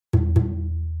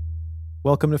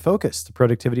Welcome to Focus, the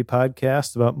productivity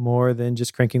podcast about more than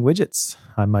just cranking widgets.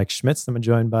 I'm Mike Schmitz. I'm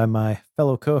joined by my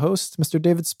fellow co-host, Mr.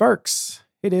 David Sparks.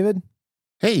 Hey, David.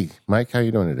 Hey, Mike, how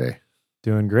you doing today?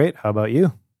 Doing great. How about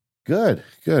you? Good.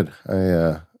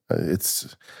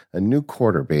 It's a new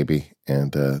quarter, baby,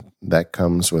 and that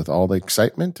comes with all the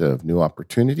excitement of new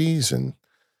opportunities, and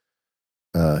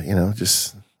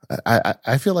just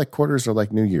I feel like quarters are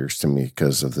like New Year's to me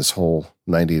because of this whole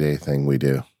 90-day thing we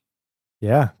do.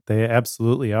 Yeah, they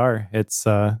absolutely are. It's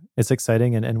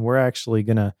exciting, and we're actually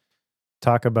gonna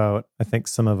talk about, I think,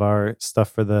 some of our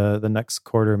stuff for the next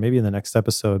quarter, maybe in the next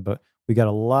episode. But we got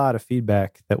a lot of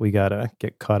feedback that we gotta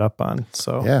get caught up on.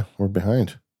 So yeah, we're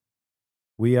behind.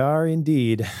 We are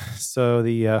indeed. So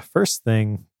the first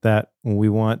thing that we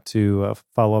want to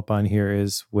follow up on here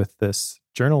is with this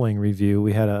journaling review.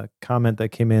 We had a comment that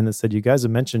came in that said, "You guys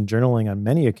have mentioned journaling on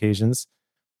many occasions.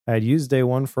 I had used day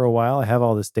one for a while. I have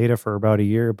all this data for about a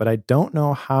year, but I don't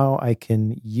know how I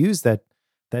can use that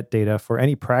data for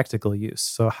any practical use.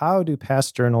 So how do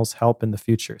past journals help in the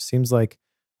future? Seems like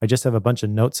I just have a bunch of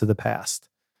notes of the past."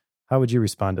 How would you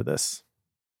respond to this?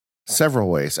 Several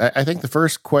ways. I think the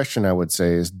first question I would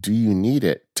say is, do you need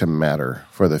it to matter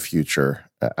for the future?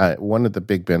 One of the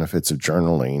big benefits of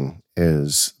journaling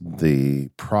is the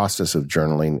process of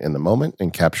journaling in the moment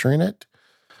and capturing it.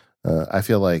 I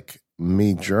feel like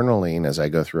me journaling as I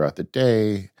go throughout the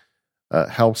day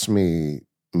helps me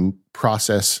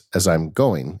process as I'm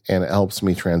going, and it helps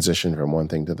me transition from one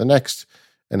thing to the next,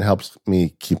 and helps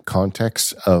me keep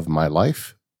context of my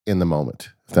life in the moment,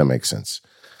 if that makes sense.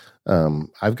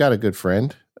 I've got a good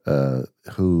friend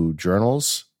who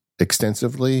journals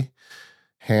extensively,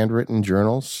 handwritten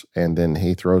journals, and then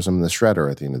he throws them in the shredder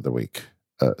at the end of the week.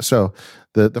 So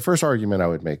the first argument I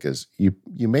would make is you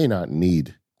may not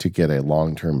need to get a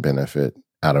long-term benefit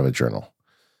out of a journal,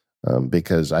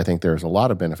 because I think there's a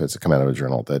lot of benefits that come out of a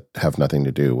journal that have nothing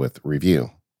to do with review.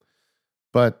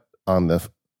 But on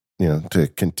to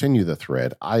continue the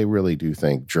thread, I really do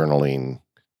think journaling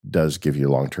does give you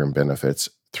long-term benefits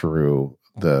through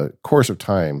the course of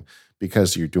time,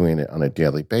 because you're doing it on a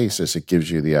daily basis. It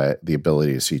gives you the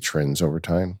ability to see trends over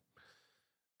time.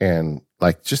 And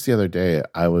like just the other day,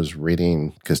 I was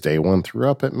reading, because day one threw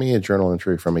up at me a journal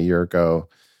entry from a year ago,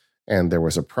 and there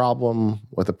was a problem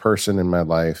with a person in my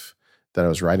life that I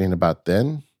was writing about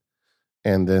then,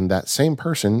 and then that same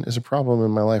person is a problem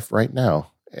in my life right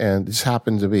now. And it just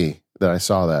happened to be that I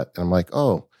saw that, and I'm like,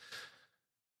 oh,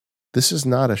 this is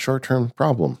not a short-term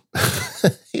problem,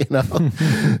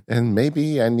 and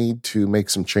maybe I need to make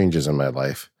some changes in my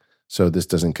life so this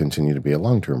doesn't continue to be a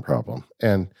long-term problem.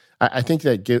 And I think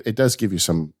that it does give you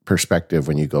some perspective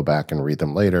when you go back and read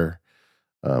them later.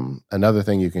 Another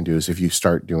thing you can do is, if you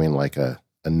start doing like a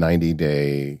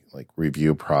 90-day like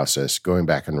review process, going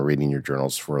back and reading your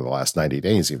journals for the last 90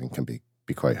 days even can be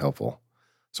quite helpful.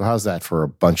 So how's that for a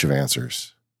bunch of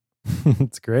answers?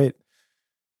 It's great.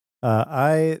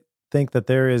 I think that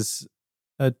there is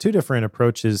two different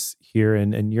approaches here,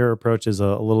 and your approach is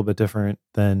a little bit different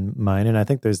than mine. And I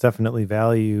think there's definitely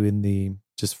value in the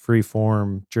just free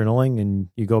form journaling, and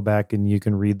you go back and you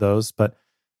can read those. But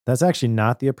that's actually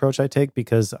not the approach I take,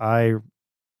 because I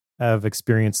have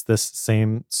experienced this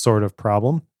same sort of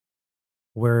problem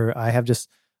where I have just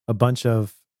a bunch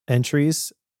of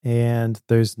entries and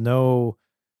there's no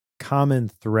common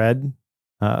thread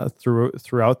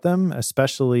throughout them,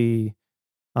 especially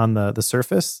on the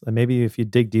surface. And maybe if you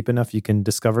dig deep enough, you can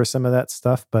discover some of that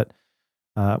stuff. But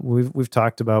we've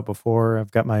talked about before,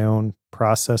 I've got my own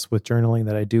process with journaling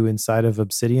that I do inside of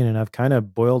Obsidian, and I've kind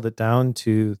of boiled it down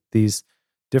to these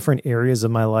different areas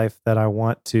of my life that I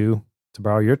want to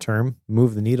borrow your term,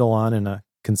 move the needle on in a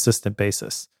consistent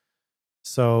basis.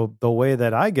 So the way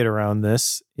that I get around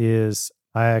this is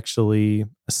I actually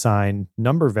assign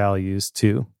number values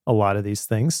to a lot of these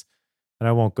things. And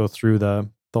I won't go through the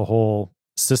whole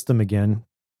system again,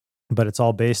 but it's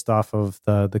all based off of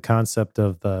the concept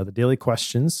of the daily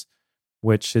questions,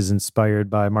 which is inspired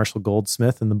by Marshall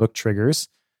Goldsmith in the book Triggers.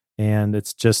 And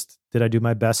it's just, did I do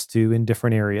my best to in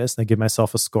different areas? And I give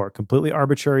myself a score, completely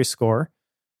arbitrary score,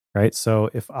 right? So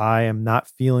if I am not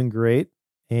feeling great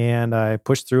and I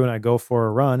push through and I go for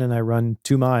a run and I run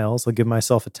 2 miles, I'll give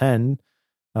myself a 10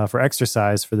 for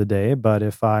exercise for the day. But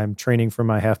if I'm training for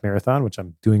my half marathon, which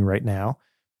I'm doing right now,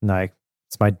 and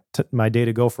it's my day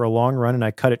to go for a long run and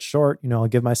I cut it short, I'll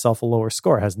give myself a lower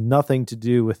score. It has nothing to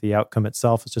do with the outcome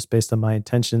itself. It's just based on my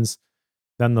intentions.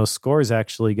 Then those scores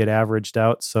actually get averaged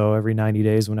out. So every 90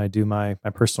 days when I do my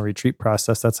personal retreat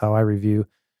process, that's how I review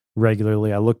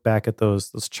regularly. I look back at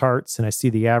those charts and I see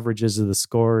the averages of the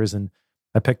scores, and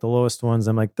I pick the lowest ones.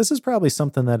 I'm like, this is probably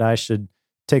something that I should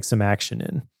take some action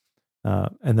in.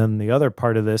 And then the other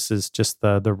part of this is just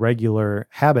the regular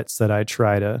habits that I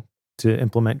try to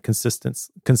implement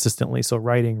consistently. So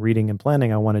writing, reading, and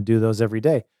planning, I want to do those every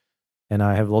day. And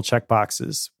I have little check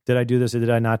boxes. Did I do this or did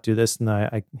I not do this? And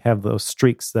I have those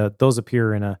streaks that those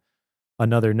appear in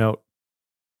another note.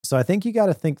 So I think you got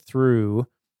to think through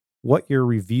what your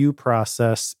review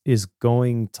process is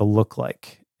going to look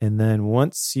like. And then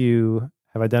once you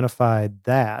have identified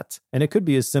that, and it could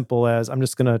be as simple as I'm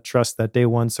just going to trust that day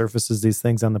one surfaces these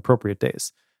things on the appropriate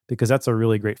days, because that's a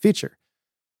really great feature.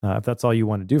 If that's all you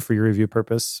want to do for your review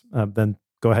purpose, then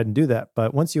go ahead and do that.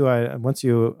 But once you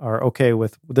are okay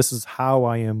with this is how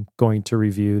I am going to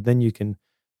review, then you can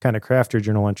kind of craft your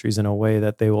journal entries in a way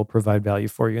that they will provide value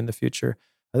for you in the future.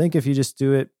 I think if you just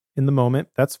do it in the moment,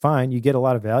 that's fine. You get a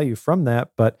lot of value from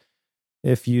that. But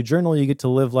if you journal, you get to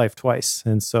live life twice.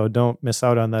 And so don't miss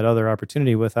out on that other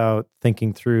opportunity without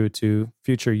thinking through to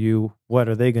future you, what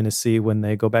are they going to see when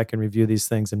they go back and review these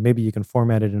things? And maybe you can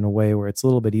format it in a way where it's a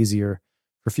little bit easier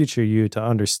for future you to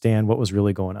understand what was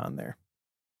really going on there.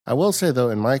 I will say, though,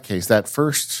 in my case, that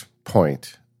first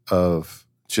point of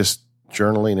just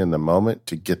journaling in the moment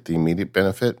to get the immediate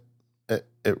benefit,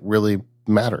 it really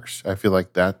matters. I feel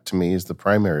like that, to me, is the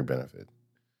primary benefit.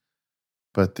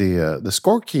 But the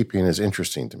scorekeeping is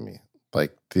interesting to me.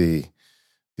 Like the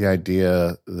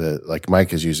idea that like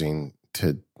Mike is using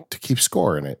to keep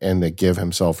score in it and to give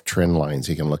himself trend lines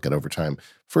he can look at over time.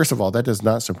 First of all, that does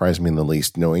not surprise me in the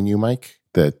least, knowing you, Mike,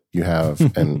 that you have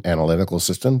an analytical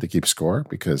system to keep score,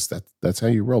 because that's how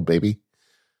you roll, baby.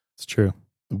 It's true.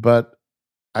 But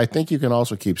I think you can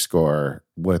also keep score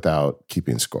without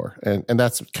keeping score. And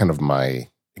that's kind of my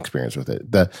experience with it.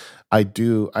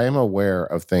 I am aware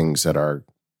of things that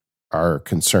are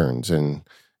concerns, and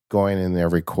going in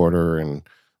every quarter and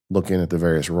looking at the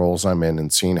various roles I'm in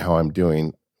and seeing how I'm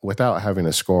doing without having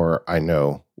a score. I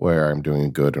know where I'm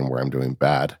doing good and where I'm doing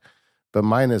bad. But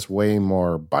mine is way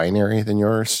more binary than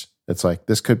yours. It's like,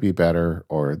 this could be better,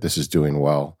 or this is doing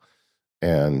well.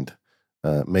 And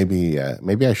maybe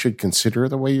I should consider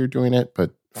the way you're doing it.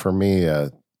 But for me,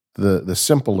 the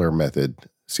simpler method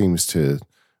seems to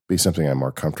be something I'm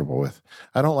more comfortable with.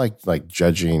 I don't like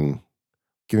judging,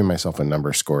 giving myself a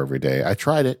number score every day. I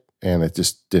tried it and it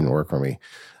just didn't work for me.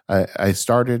 I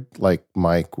started like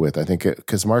Mike with, I think,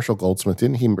 because Marshall Goldsmith,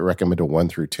 didn't he recommend a 1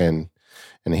 through 10?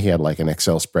 And he had like an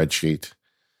Excel spreadsheet.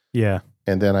 Yeah.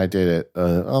 And then I did it.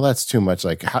 That's too much.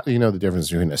 Like, how do you know the difference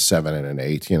between a 7 and an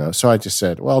 8? So I just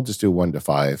said, well, I'll just do 1 to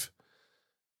 5.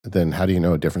 Then how do you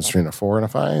know the difference between a 4 and a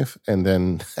 5? And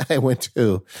then I went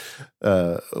to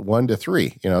 1 to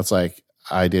 3. It's like,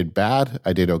 I did bad,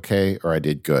 I did okay, or I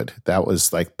did good. That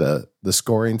was like the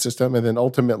scoring system. And then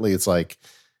ultimately it's like,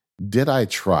 did I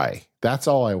try? That's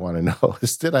all I want to know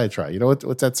is, did I try?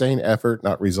 What's that saying? Effort,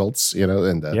 not results,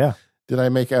 yeah. Did I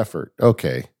make effort?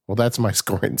 Okay. Well, that's my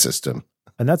scoring system.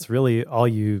 And that's really all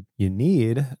you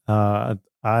need.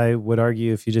 I would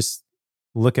argue if you just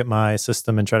look at my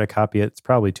system and try to copy it, it's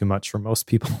probably too much for most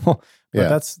people. But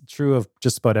that's true of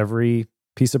just about every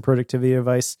piece of productivity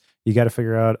advice. You got to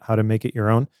figure out how to make it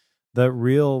your own. The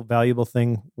real valuable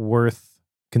thing worth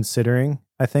considering,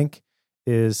 I think,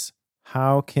 is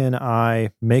how can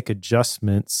I make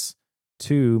adjustments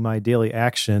to my daily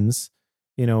actions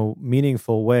in a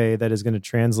meaningful way that is going to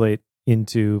translate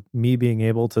into me being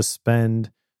able to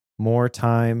spend more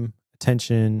time,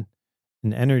 attention,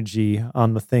 and energy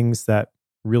on the things that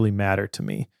really matter to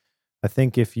me. I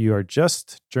think if you are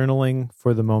just journaling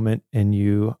for the moment and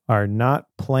you are not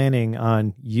planning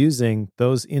on using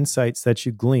those insights that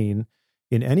you glean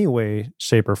in any way,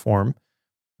 shape, or form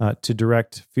to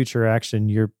direct future action,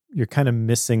 you're kind of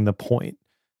missing the point.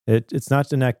 It's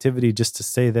not an activity just to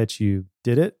say that you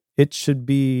did it. It should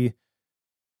be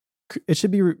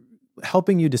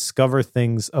helping you discover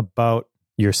things about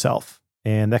yourself.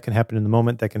 And that can happen in the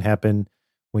moment. That can happen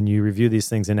when you review these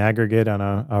things in aggregate on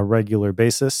a regular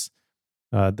basis.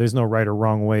 There's no right or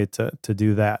wrong way to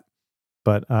do that.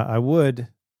 But I would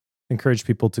encourage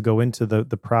people to go into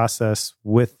the process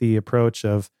with the approach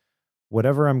of,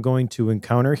 whatever I'm going to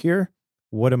encounter here,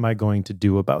 what am I going to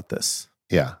do about this?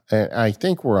 Yeah, and I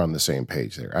think we're on the same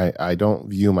page there. I don't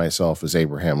view myself as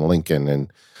Abraham Lincoln,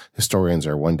 and historians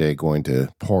are one day going to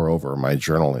pore over my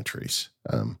journal entries.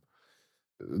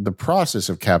 The process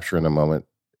of capturing a moment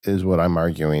is what I'm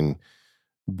arguing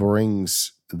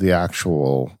brings the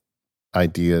actual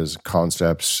ideas,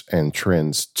 concepts, and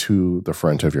trends to the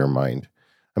front of your mind.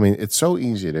 I mean, it's so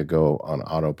easy to go on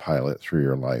autopilot through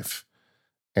your life,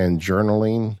 and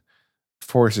journaling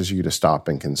forces you to stop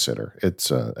and consider. It's,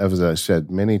 as I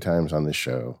said many times on the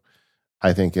show,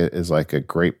 I think it is like a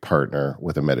great partner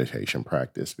with a meditation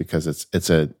practice because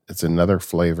it's another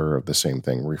flavor of the same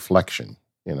thing. Reflection,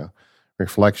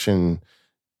 reflection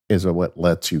is what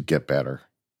lets you get better.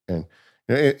 And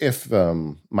if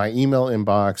my email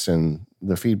inbox and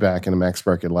the feedback in the Max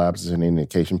Bracket Labs is an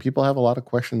indication, people have a lot of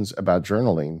questions about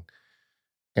journaling,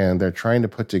 and they're trying to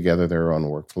put together their own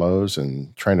workflows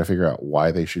and trying to figure out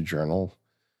why they should journal.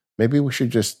 Maybe we should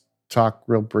just talk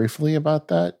real briefly about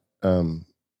that.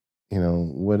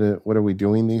 What are we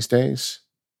doing these days?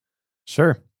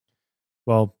 Sure.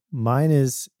 Well, mine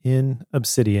is in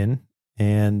Obsidian,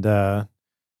 and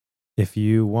if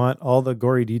you want all the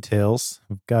gory details,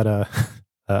 I've got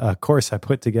a course I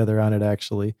put together on it,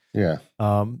 actually. Yeah.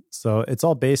 So it's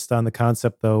all based on the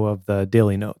concept, though, of the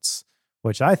daily notes,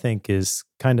 which I think is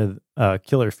kind of a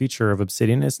killer feature of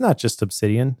Obsidian. It's not just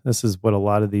Obsidian. This is what a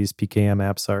lot of these PKM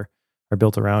apps are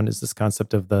built around, is this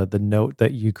concept of the note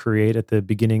that you create at the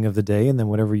beginning of the day, and then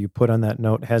whatever you put on that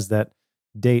note has that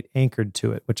date anchored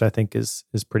to it, which I think is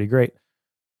pretty great.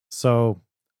 So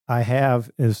I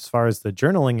have, as far as the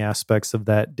journaling aspects of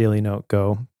that daily note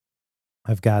go,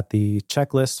 I've got the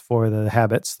checklist for the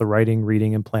habits, the writing,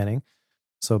 reading, and planning.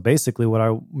 So basically what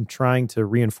I'm trying to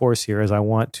reinforce here is I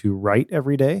want to write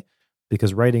every day,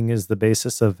 because writing is the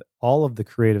basis of all of the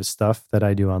creative stuff that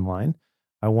I do online.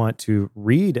 I want to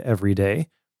read every day,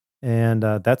 and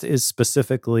that is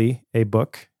specifically a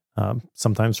book,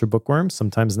 sometimes for bookworms,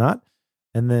 sometimes not.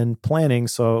 And then planning,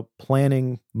 so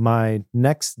planning my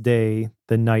next day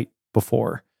the night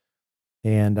before.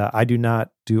 And I do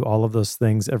not do all of those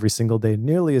things every single day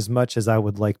nearly as much as I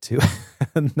would like to.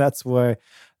 And that's why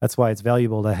it's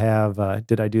valuable to have,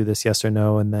 did I do this, yes or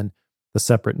no, and then the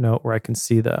separate note where I can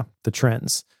see the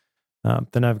trends.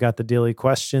 Then I've got the daily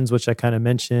questions, which I kind of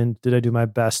mentioned. Did I do my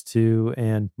best to?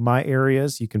 And my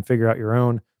areas, you can figure out your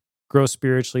own. Grow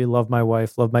spiritually, love my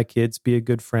wife, love my kids, be a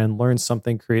good friend, learn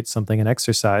something, create something, and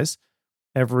exercise.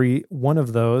 Every one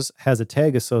of those has a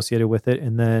tag associated with it,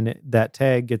 and then that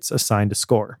tag gets assigned a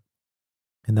score.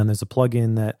 And then there's a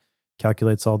plugin that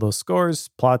calculates all those scores,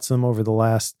 plots them over the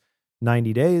last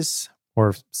 90 days,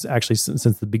 or actually since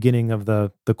the beginning of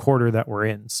the quarter that we're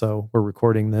in. So we're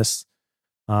recording this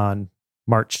on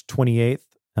March 28th,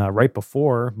 right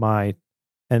before my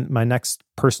next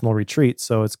personal retreat.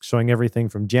 So it's showing everything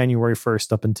from January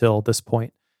 1st up until this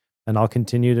point. And I'll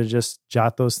continue to just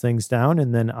jot those things down.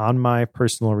 And then on my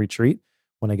personal retreat,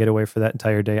 when I get away for that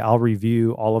entire day, I'll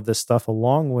review all of this stuff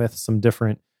along with some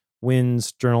different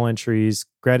wins, journal entries,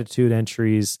 gratitude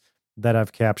entries that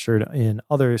I've captured in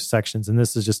other sections. And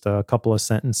this is just a couple of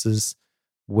sentences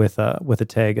with a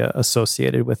tag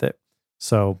associated with it.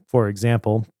 So, for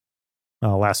example,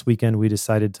 last weekend we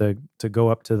decided to go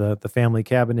up to the family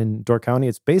cabin in Door County.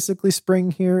 It's basically spring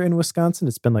here in Wisconsin.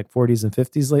 It's been like 40s and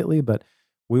 50s lately, but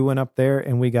we went up there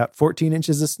and we got 14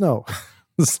 inches of snow.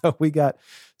 So we got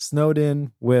snowed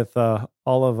in with all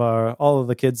of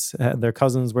the kids. Their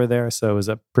cousins were there, so it was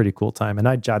a pretty cool time. And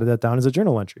I jotted that down as a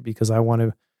journal entry because I want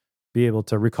to be able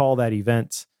to recall that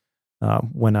event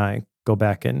when I go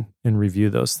back and review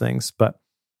those things. But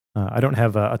I don't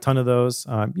have a ton of those.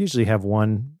 Usually have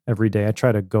one every day. I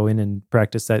try to go in and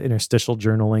practice that interstitial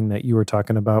journaling that you were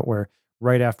talking about, where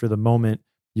right after the moment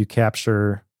you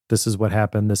capture, this is what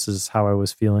happened, this is how I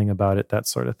was feeling about it, that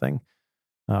sort of thing.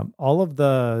 All of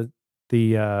the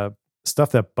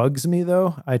stuff that bugs me,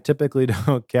 though, I typically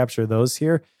don't capture those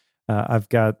here. I've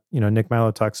got, Nick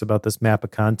Milo talks about this map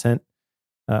of content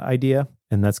idea,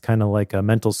 and that's kind of like a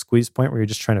mental squeeze point where you're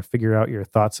just trying to figure out your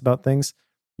thoughts about things.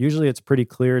 Usually it's pretty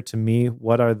clear to me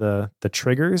what are the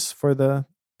triggers for the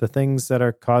things that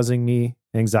are causing me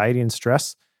anxiety and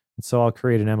stress. And so I'll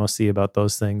create an MOC about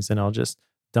those things and I'll just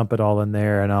dump it all in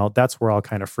there. And that's where I'll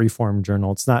kind of freeform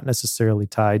journal. It's not necessarily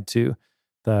tied to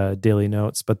the daily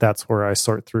notes, but that's where I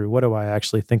sort through what do I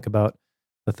actually think about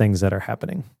the things that are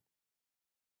happening.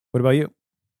 What about you?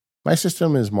 My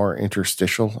system is more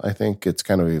interstitial. I think it's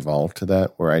kind of evolved to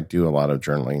that, where I do a lot of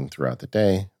journaling throughout the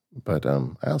day. But I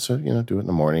also, do it in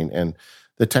the morning. And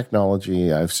the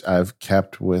technology I've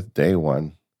kept with day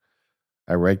one.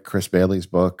 I read Chris Bailey's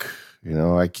book.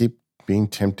 I keep being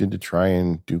tempted to try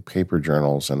and do paper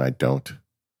journals, and I don't.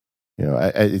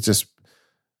 It's just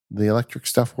the electric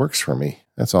stuff works for me.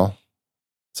 That's all.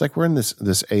 It's like we're in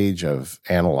this age of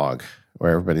analog,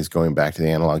 where everybody's going back to the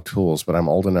analog tools. But I'm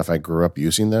old enough; I grew up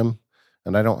using them,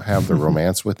 and I don't have the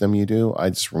romance with them you do. I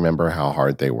just remember how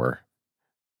hard they were.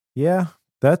 Yeah.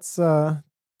 That's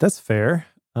fair.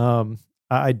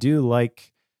 I do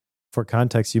like, for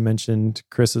context, you mentioned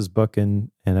Chris's book, and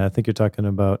I think you're talking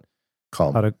about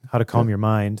Calm. how to calm your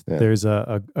mind. Yeah. There's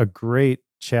a great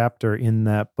chapter in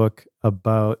that book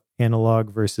about analog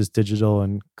versus digital,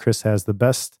 and Chris has the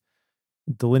best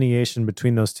delineation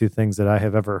between those two things that I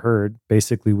have ever heard.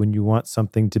 Basically, when you want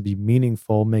something to be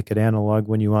meaningful, make it analog.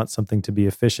 When you want something to be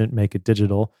efficient, make it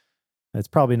digital. It's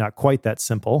probably not quite that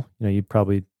simple. You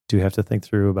probably do have to think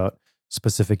through about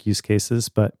specific use cases,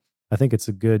 but I think it's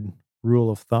a good rule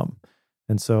of thumb.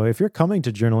 And so if you're coming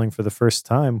to journaling for the first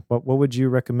time, what would you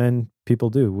recommend people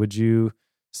do? Would you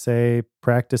say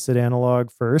practice it analog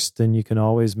first and you can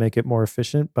always make it more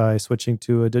efficient by switching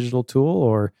to a digital tool?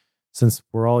 Or since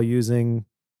we're all using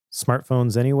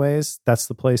smartphones anyways, that's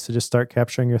the place to just start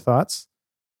capturing your thoughts?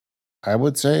 I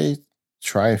would say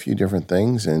try a few different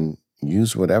things and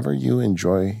use whatever you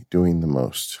enjoy doing the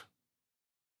most.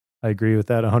 I agree with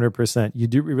that 100%.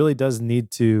 It really does need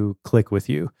to click with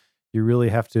you. You really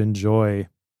have to enjoy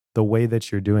the way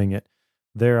that you're doing it.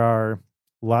 There are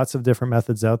lots of different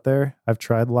methods out there. I've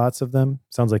tried lots of them.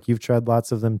 Sounds like you've tried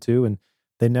lots of them too. And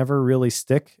they never really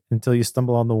stick until you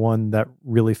stumble on the one that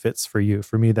really fits for you.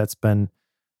 For me, that's been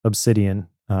Obsidian.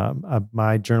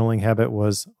 My journaling habit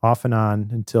was off and on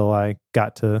until I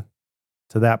got to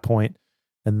that point.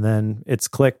 And then it's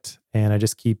clicked, and I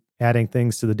just keep adding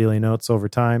things to the daily notes over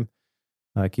time.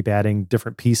 I keep adding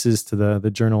different pieces to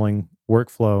the journaling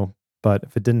workflow. But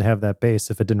if it didn't have that base,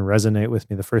 if it didn't resonate with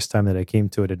me the first time that I came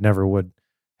to it, it never would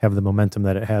have the momentum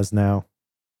that it has now.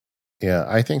 Yeah,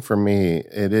 I think for me,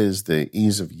 it is the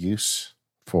ease of use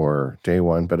for day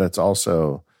one, but it's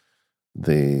also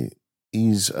the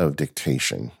ease of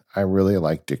dictation. I really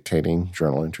like dictating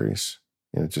journal entries,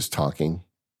 just talking.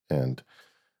 And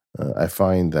I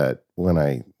find that when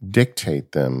I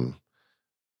dictate them,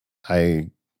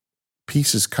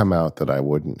 pieces come out that I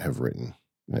wouldn't have written.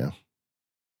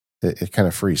 It kind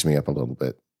of frees me up a little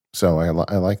bit. So I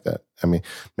like that. I mean,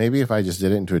 maybe if I just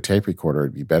did it into a tape recorder,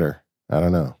 it'd be better. I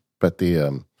don't know. But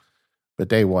but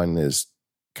day one is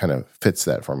kind of fits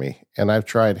that for me. And I've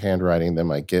tried handwriting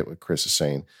them. I get what Chris is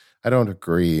saying. I don't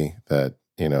agree that,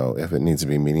 if it needs to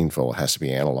be meaningful, it has to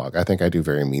be analog. I think I do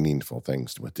very meaningful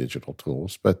things with digital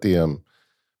tools, but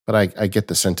I get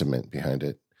the sentiment behind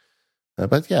it.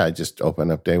 But yeah, I just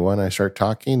open up day one, I start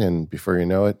talking, and before you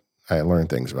know it, I learn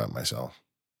things about myself.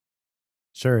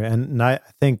 Sure. And I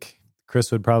think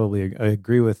Chris would probably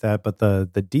agree with that, but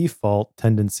the default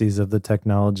tendencies of the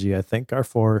technology, I think, are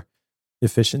for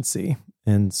efficiency.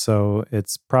 And so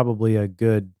it's probably a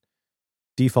good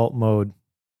default mode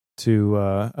to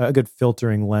a good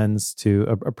filtering lens to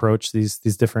approach these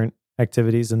different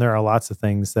activities. And there are lots of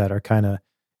things that are kind of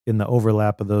in the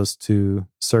overlap of those two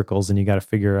circles, and you got to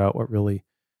figure out what really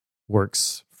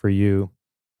works for you.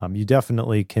 You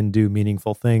definitely can do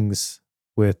meaningful things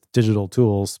with digital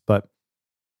tools, but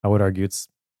I would argue it's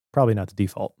probably not the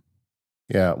default.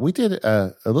 Yeah, we did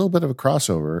a little bit of a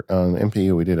crossover on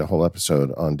MPU. We did a whole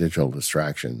episode on digital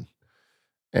distraction,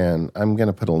 and I'm going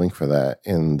to put a link for that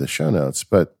in the show notes.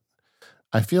 But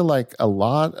I feel like a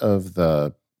lot of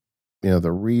the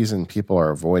reason people are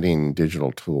avoiding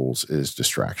digital tools is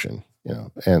distraction,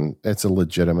 and it's a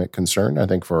legitimate concern. I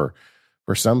think for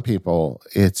some people,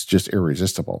 it's just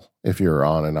irresistible. If you're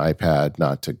on an iPad,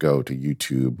 not to go to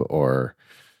YouTube, or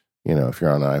if you're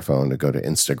on an iPhone, to go to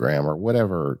Instagram, or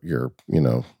whatever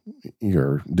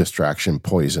your distraction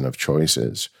poison of choice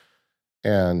is.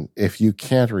 And if you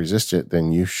can't resist it,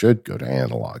 then you should go to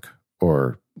analog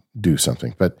or do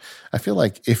something. But I feel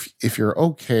like if you're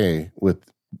okay with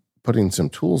putting some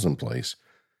tools in place,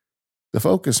 the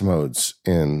focus modes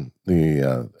in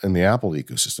the Apple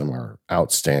ecosystem are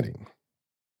outstanding.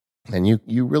 And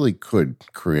you really could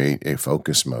create a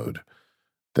focus mode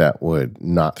that would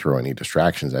not throw any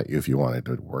distractions at you if you wanted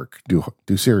to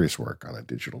do serious work on a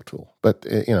digital tool. But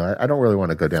I don't really want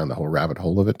to go down the whole rabbit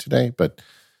hole of it today, but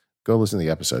go listen to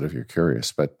the episode if you're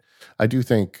curious. But I do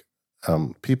think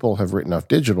people have written off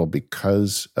digital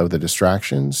because of the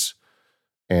distractions.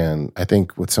 And I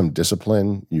think with some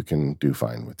discipline, you can do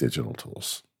fine with digital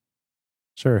tools.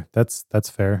 Sure, that's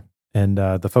fair. And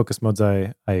the focus modes,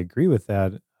 I agree with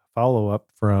that. Follow up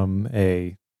from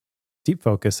a deep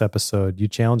focus episode, you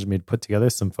challenged me to put together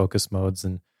some focus modes,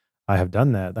 and I have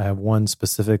done that. I have one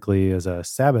specifically as a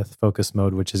Sabbath focus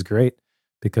mode, which is great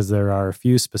because there are a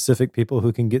few specific people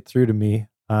who can get through to me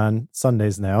on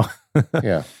Sundays now.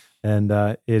 Yeah. And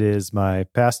it is my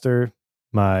pastor,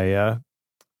 my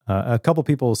a couple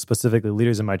people, specifically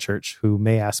leaders in my church, who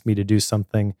may ask me to do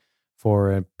something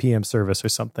for a PM service or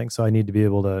something. So I need to be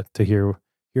able to hear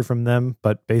from them,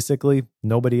 but basically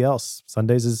nobody else.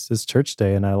 Sundays is church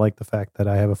day, and I like the fact that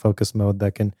I have a focus mode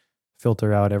that can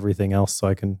filter out everything else so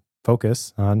I can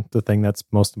focus on the thing that's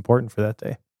most important for that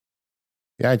day.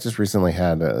 Yeah, I just recently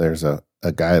had there's a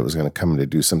a guy that was going to come to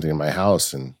do something in my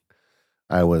house, and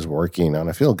I was working on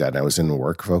a field guide. I was in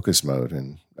work focus mode,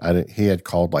 and he had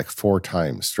called like 4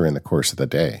 times during the course of the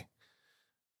day.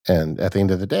 And at the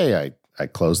end of the day, I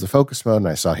closed the focus mode and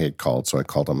I saw he had called. So I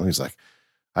called him and he's like,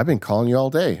 "I've been calling you all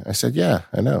day." I said, "Yeah,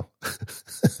 I know." He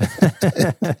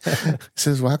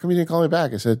says, "Well, how come you didn't call me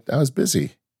back?" I said, "I was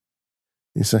busy."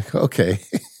 He's like, "Okay."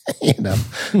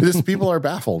 People are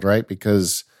baffled, right?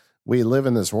 Because we live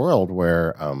in this world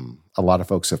where a lot of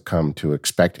folks have come to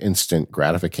expect instant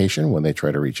gratification when they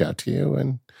try to reach out to you,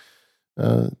 and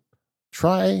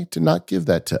try to not give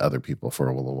that to other people for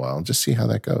a little while and just see how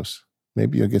that goes.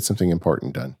 Maybe you'll get something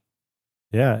important done.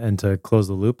 Yeah. And to close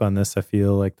the loop on this, I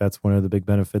feel like that's one of the big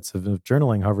benefits of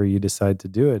journaling. However you decide to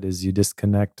do it is you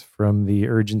disconnect from the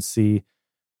urgency,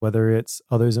 whether it's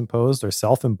others imposed or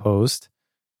self-imposed.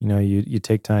 You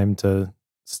take time to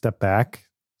step back,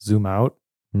 zoom out,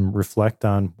 and reflect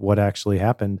on what actually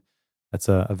happened. That's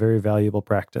a very valuable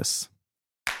practice.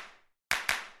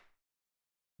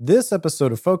 This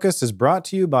episode of Focus is brought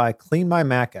to you by Clean My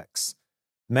Mac X.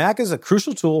 Mac is a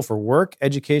crucial tool for work,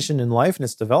 education, and life, and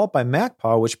it's developed by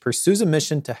MacPaw, which pursues a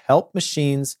mission to help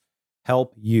machines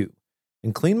help you.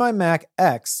 And Clean My Mac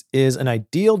X is an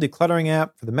ideal decluttering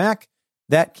app for the Mac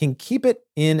that can keep it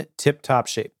in tip-top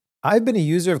shape. I've been a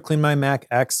user of Clean My Mac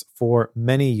X for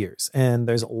many years, and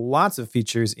there's lots of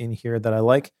features in here that I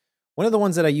like. One of the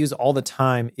ones that I use all the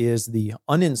time is the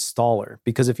uninstaller,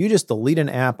 because if you just delete an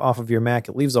app off of your Mac,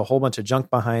 it leaves a whole bunch of junk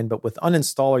behind. But with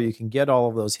uninstaller, you can get all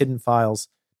of those hidden files,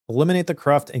 eliminate the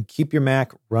cruft, and keep your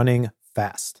Mac running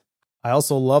fast. I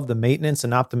also love the maintenance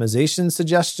and optimization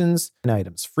suggestions and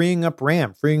items, freeing up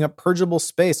RAM, freeing up purgeable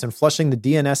space, and flushing the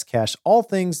DNS cache, all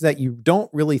things that you don't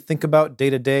really think about day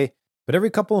to day. But every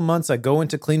couple of months, I go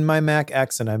into Clean My Mac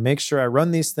X and I make sure I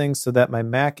run these things so that my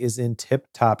Mac is in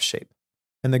tip-top shape.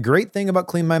 And the great thing about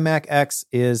Clean My Mac X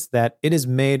is that it is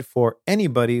made for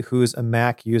anybody who's a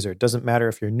Mac user. It doesn't matter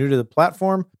if you're new to the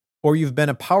platform or you've been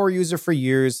a power user for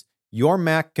years, your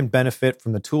Mac can benefit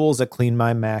from the tools that Clean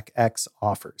My Mac X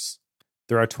offers.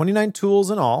 There are 29 tools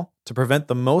in all to prevent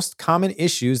the most common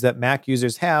issues that Mac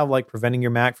users have, like preventing your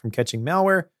Mac from catching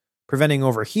malware, preventing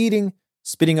overheating,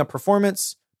 speeding up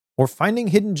performance, or finding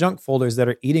hidden junk folders that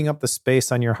are eating up the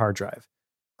space on your hard drive.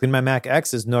 Clean My Mac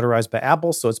X is notarized by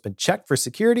Apple, so it's been checked for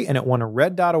security, and it won a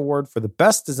Red Dot Award for the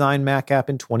best designed Mac app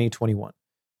in 2021.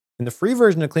 In the free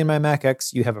version of Clean My Mac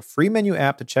X, you have a free menu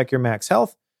app to check your Mac's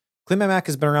health. Clean My Mac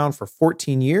has been around for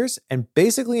 14 years and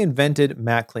basically invented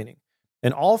Mac cleaning.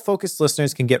 And all Focus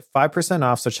listeners can get 5%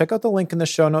 off, so check out the link in the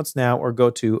show notes now or go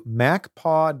to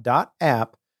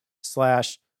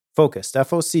macpaw.app/focused,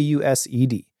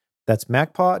 F-O-C-U-S-E-D. That's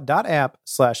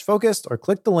macpaw.app/focused, or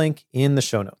click the link in the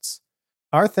show notes.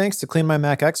 Our thanks to Clean My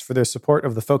Mac X for their support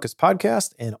of the Focus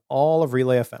podcast and all of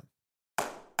Relay FM.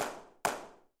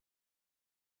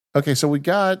 Okay, so we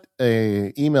got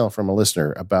an email from a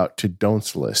listener about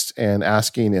to-don'ts list and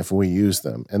asking if we use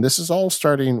them. And this is all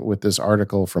starting with this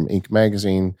article from Inc.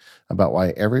 magazine about why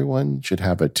everyone should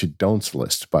have a to-don'ts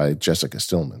list by Jessica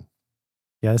Stillman.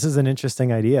 Yeah, this is an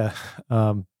interesting idea.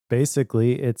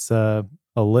 Basically, it's a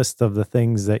list of the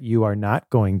things that you are not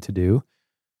going to do,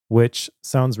 which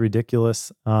sounds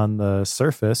ridiculous on the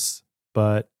surface,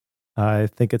 but I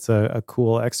think it's a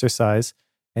cool exercise.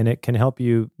 And it can help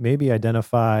you maybe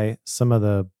identify some of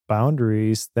the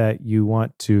boundaries that you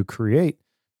want to create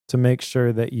to make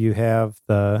sure that you have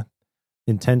the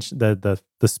intention, the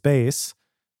space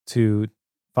to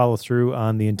follow through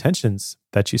on the intentions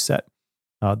that you set.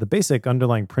 The basic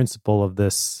underlying principle of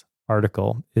this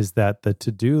article is that the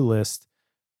to-do list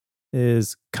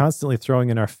is constantly throwing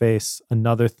in our face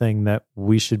another thing that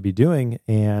we should be doing,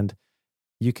 and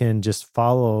you can just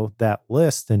follow that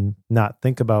list and not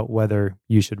think about whether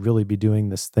you should really be doing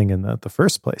this thing in the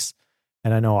first place.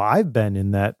 And I know I've been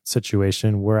in that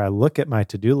situation where I look at my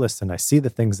to-do list and I see the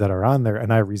things that are on there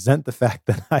and I resent the fact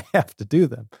that I have to do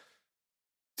them.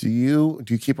 Do you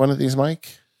keep one of these,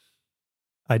 Mike?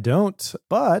 I don't,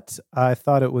 but I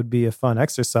thought it would be a fun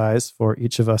exercise for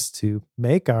each of us to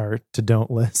make our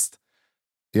to-don't list.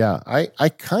 Yeah, I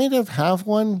kind of have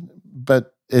one,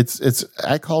 but it's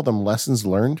I call them lessons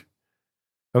learned.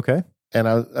 Okay. And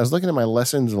I was looking at my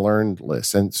lessons learned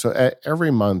list. And so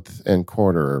every month and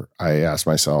quarter, I ask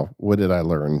myself, what did I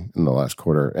learn in the last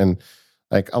quarter? And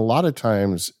like a lot of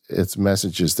times it's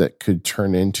messages that could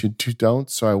turn into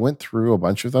to-don'ts. So I went through a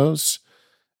bunch of those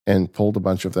and pulled a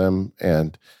bunch of them.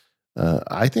 And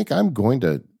I think I'm going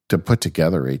to put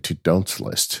together a to-don'ts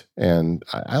list. And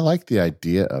I like the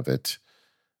idea of it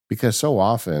because so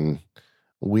often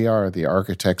we are the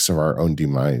architects of our own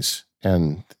demise.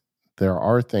 And there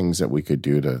are things that we could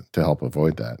do to help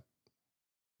avoid that.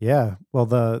 Yeah. Well,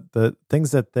 the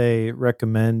things that they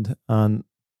recommend on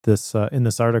this in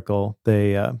this article,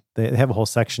 they have a whole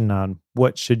section on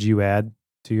what should you add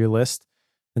to your list,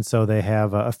 and so they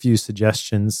have a few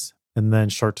suggestions and then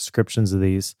short descriptions of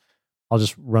these. I'll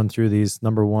just run through these.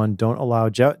 Number one, don't allow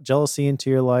jealousy into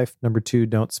your life. Number two,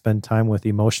 don't spend time with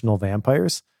emotional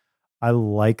vampires. I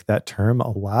like that term a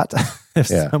lot. If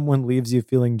Yeah. someone leaves you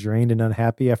feeling drained and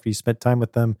unhappy after you spent time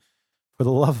with them, for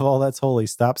the love of all that's holy,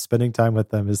 stop spending time with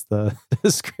them is the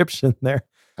description there.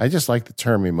 I just like the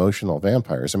term emotional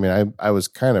vampires. I mean, I was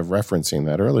kind of referencing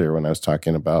that earlier when I was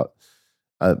talking about,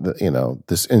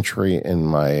 this entry in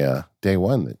my day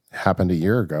one that happened a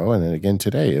year ago. And then again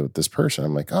today with this person,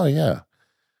 I'm like, oh yeah,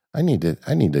 I need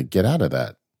to get out of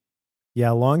that.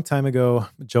 Yeah, a long time ago,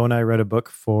 Joe and I read a book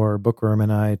for Bookworm,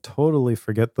 and I totally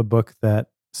forget the book that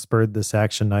spurred this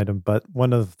action item. But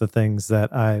one of the things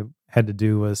that I had to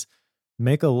do was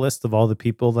make a list of all the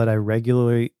people that I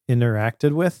regularly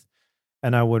interacted with,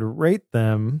 and I would rate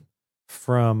them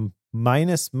from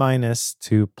minus minus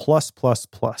to plus plus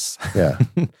plus. Yeah.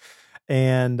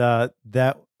 And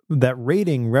that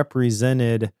rating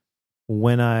represented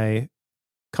when I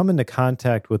come into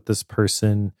contact with this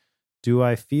person, do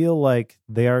I feel like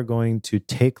they are going to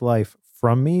take life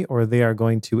from me or they are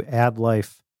going to add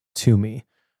life to me?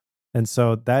 And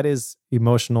so that is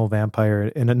emotional vampire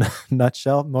in a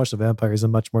nutshell. Emotional vampire is a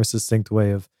much more succinct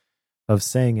way of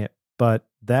saying it. But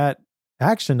that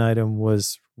action item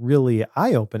was really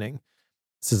eye-opening.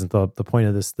 This isn't the point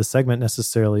of the segment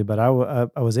necessarily, but I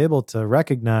was able to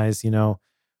recognize,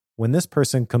 when this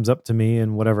person comes up to me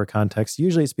in whatever context,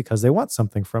 usually it's because they want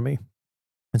something from me.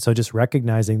 And so just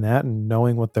recognizing that and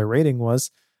knowing what their rating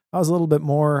was, I was a little bit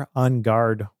more on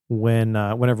guard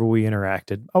whenever we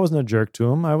interacted. I wasn't a jerk to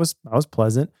them. I was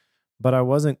pleasant, but I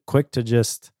wasn't quick to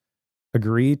just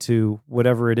agree to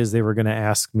whatever it is they were going to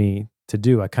ask me to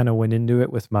do. I kind of went into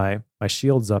it with my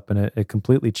shields up, and it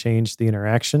completely changed the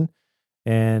interaction.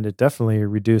 And it definitely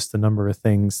reduced the number of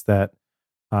things that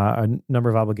a number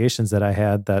of obligations that I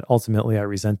had that ultimately I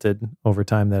resented over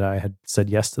time that I had said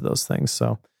yes to those things.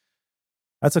 So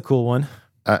that's a cool one.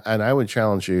 And I would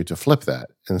challenge you to flip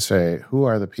that and say, who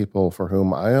are the people for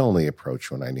whom I only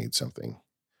approach when I need something?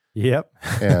 Yep.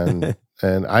 and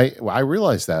I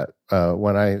realized that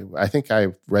when I think I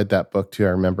read that book too. I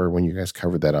remember when you guys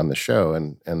covered that on the show,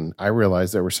 and I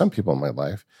realized there were some people in my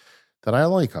life that I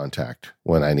only contact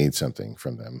when I need something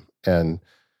from them. And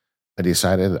I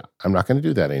decided I'm not going to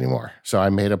do that anymore. So I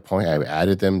made a point. I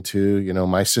added them to,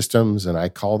 my systems, and I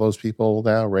call those people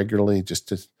now regularly just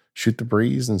to shoot the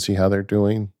breeze and see how they're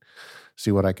doing,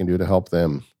 see what I can do to help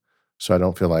them. So I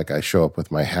don't feel like I show up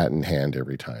with my hat in hand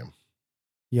every time.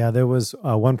 Yeah, there was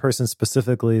one person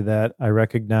specifically that I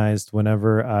recognized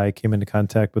whenever I came into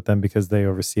contact with them because they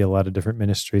oversee a lot of different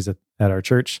ministries at our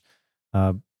church.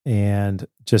 And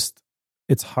just,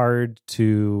 it's hard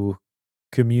to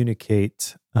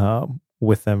communicate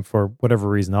with them for whatever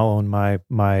reason. I'll own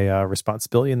my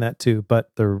responsibility in that too.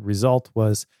 But the result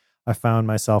was I found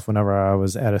myself whenever I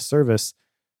was at a service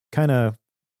kind of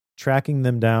tracking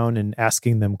them down and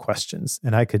asking them questions.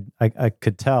 And I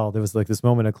could tell there was like this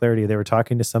moment of clarity. They were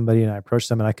talking to somebody and I approached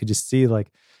them and I could just see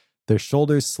like their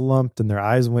shoulders slumped and their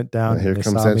eyes went down. Here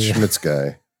comes that Schmitz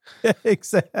guy.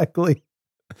 Exactly.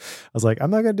 I was like, I'm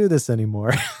not going to do this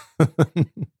anymore.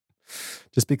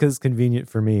 Just because it's convenient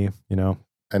for me,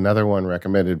 Another one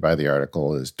recommended by the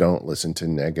article is don't listen to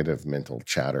negative mental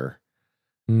chatter.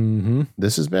 Mm-hmm.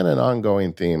 This has been an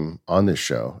ongoing theme on this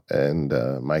show, and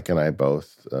Mike and I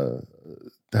both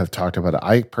have talked about it.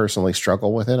 I personally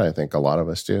struggle with it. I think a lot of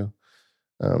us do.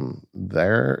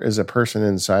 There is a person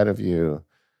inside of you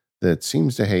that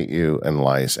seems to hate you and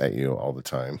lies at you all the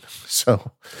time.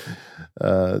 So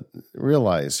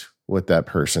realize what that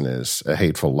person is, a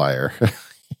hateful liar.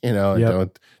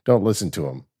 Yep. Don't listen to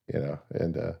him,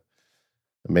 and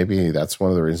maybe that's one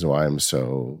of the reasons why I'm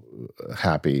so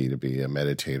happy to be a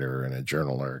meditator and a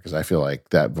journaler, because I feel like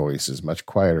that voice is much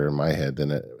quieter in my head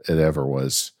than it ever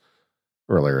was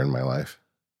earlier in my life.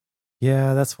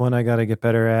 Yeah, that's one I got to get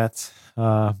better at.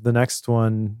 The next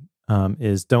one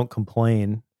is don't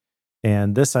complain.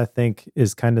 And this, I think,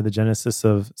 is kind of the genesis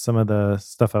of some of the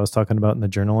stuff I was talking about in the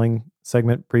journaling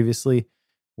segment previously,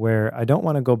 where I don't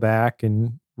want to go back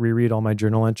and reread all my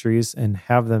journal entries and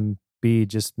have them be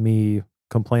just me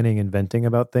complaining and venting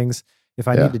about things. If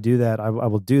I need to do that, I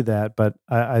will do that. But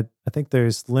I think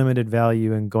there's limited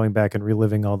value in going back and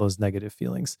reliving all those negative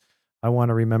feelings. I want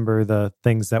to remember the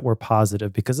things that were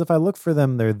positive, because if I look for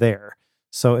them, they're there.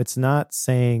 So it's not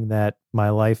saying that my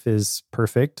life is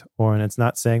perfect, and it's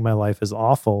not saying my life is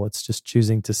awful. It's just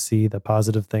choosing to see the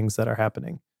positive things that are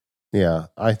happening. Yeah,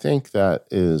 I think that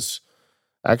is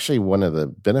actually one of the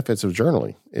benefits of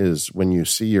journaling is when you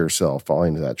see yourself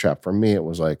falling into that trap. For me, it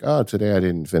was like, oh, today I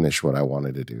didn't finish what I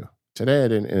wanted to do. Today I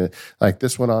didn't, like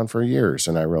this went on for years.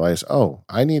 And I realized, oh,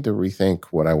 I need to rethink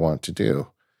what I want to do.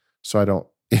 So I don't,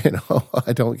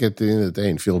 I don't get to the end of the day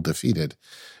and feel defeated.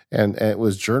 And it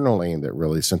was journaling that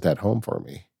really sent that home for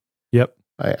me. Yep.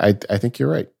 I think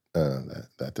you're right.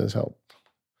 That does help.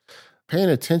 Paying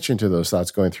attention to those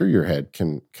thoughts going through your head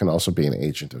can also be an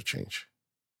agent of change.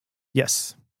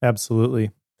 Yes,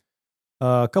 absolutely.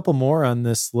 A couple more on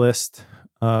this list.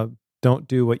 Don't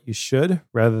do what you should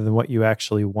rather than what you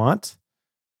actually want.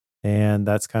 And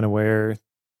that's kind of where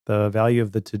the value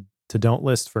of the to don't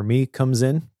list for me comes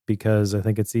in, because I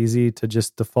think it's easy to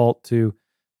just default to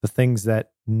the things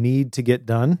that need to get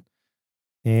done.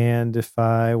 And if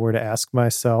I were to ask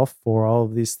myself, for all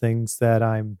of these things that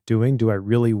I'm doing, do I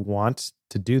really want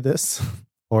to do this?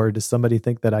 Or does somebody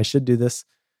think that I should do this?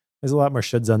 There's a lot more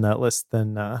shoulds on that list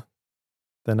than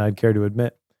I'd care to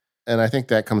admit. And I think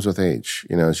that comes with age.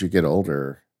 As you get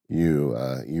older,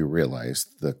 you realize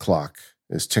the clock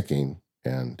is ticking,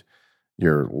 and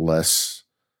you're less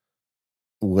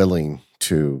willing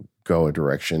to go a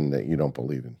direction that you don't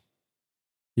believe in.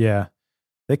 Yeah.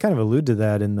 They kind of allude to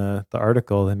that in the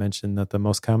article. They mentioned that the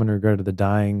most common regret of the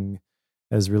dying,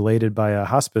 as related by a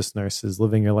hospice nurse, is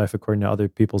living your life according to other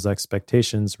people's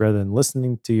expectations rather than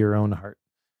listening to your own heart.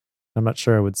 I'm not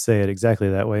sure I would say it exactly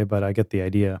that way, but I get the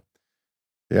idea.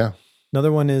 Yeah.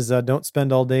 Another one is don't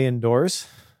spend all day indoors.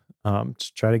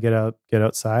 Just try to get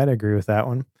outside. I agree with that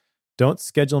one. Don't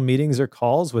schedule meetings or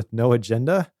calls with no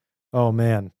agenda. Oh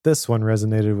man, this one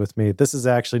resonated with me. This is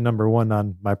actually number one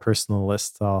on my personal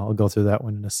list. I'll go through that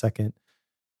one in a second.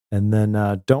 And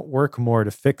then don't work more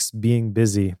to fix being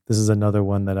busy. This is another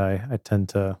one that I tend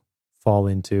to fall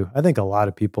into. I think a lot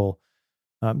of people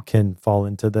can fall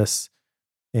into this.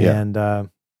 And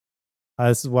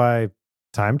this is why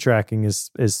time tracking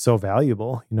is so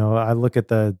valuable. I look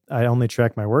at I only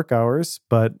track my work hours,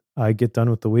 but I get done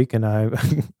with the week and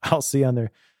I'll see on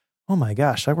there, oh my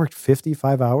gosh, I worked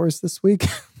 55 hours this week.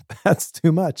 That's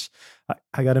too much.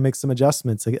 I got to make some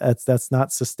adjustments. That's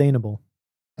not sustainable.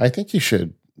 I think you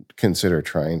should consider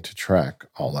trying to track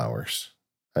all hours.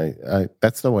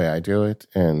 That's the way I do it,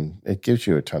 and it gives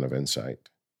you a ton of insight.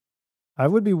 I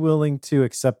would be willing to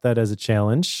accept that as a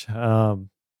challenge. I'd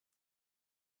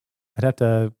have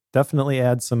to definitely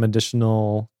add some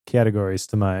additional categories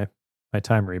to my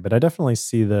timery, but I definitely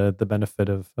see the benefit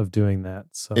of doing that.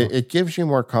 So it gives you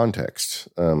more context.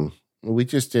 We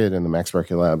just did in the Max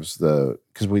Barkey Labs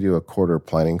because we do a quarter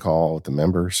planning call with the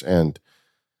members, and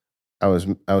I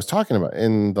was talking about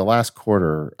in the last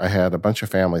quarter, I had a bunch of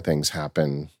family things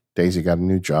happen. Daisy got a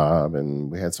new job,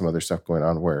 and we had some other stuff going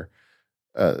on where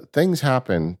things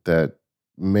happened that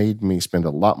made me spend a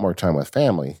lot more time with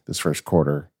family this first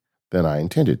quarter than I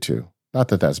intended to. Not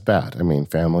that that's bad. I mean,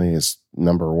 family is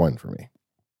number one for me.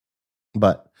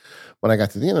 But when I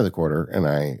got to the end of the quarter and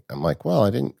I'm like, well, I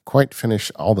didn't quite finish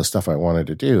all the stuff I wanted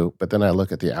to do. But then I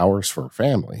look at the hours for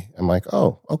family. I'm like,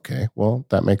 oh, okay, well,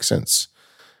 that makes sense.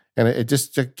 And it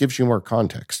just gives you more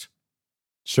context.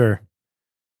 Sure.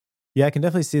 Yeah, I can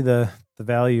definitely see the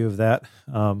value of that.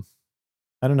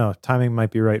 I don't know. Timing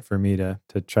might be right for me to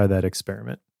try that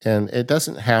experiment. And it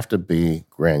doesn't have to be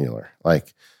granular.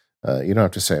 Like, you don't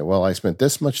have to say, well, I spent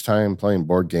this much time playing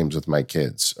board games with my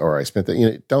kids, or I spent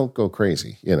that, don't go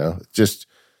crazy, just,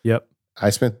 yep.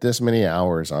 I spent this many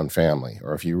hours on family.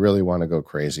 Or if you really want to go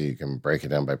crazy, you can break it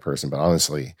down by person. But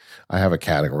honestly, I have a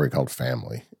category called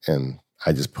family, and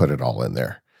I just put it all in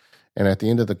there. And at the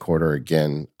end of the quarter,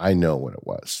 again, I know what it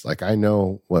was. Like, I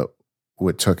know what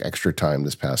took extra time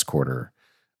this past quarter.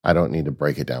 I don't need to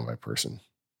break it down by person.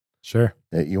 Sure.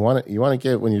 You want to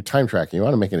get, when you're time tracking, you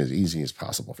want to make it as easy as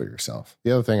possible for yourself.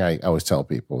 The other thing I always tell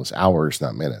people is hours,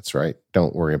 not minutes, right?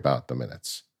 Don't worry about the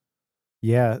minutes.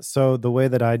 Yeah. So the way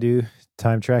that I do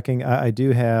time tracking, I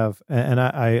do have, and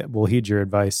I will heed your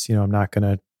advice. I'm not going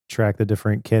to track the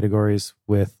different categories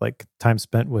with like time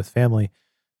spent with family.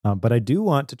 But I do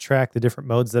want to track the different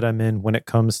modes that I'm in when it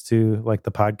comes to like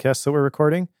the podcasts that we're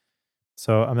recording.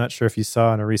 So I'm not sure if you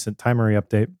saw in a recent Timery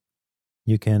update,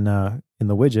 you can, in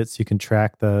the widgets, you can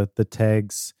track the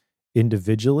tags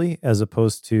individually as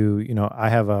opposed to, I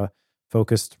have a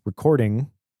focused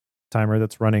recording timer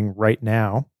that's running right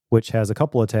now, which has a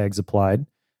couple of tags applied.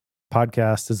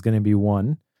 Podcast is going to be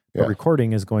one, but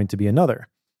recording is going to be another.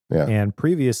 Yeah. And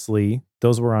previously,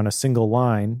 those were on a single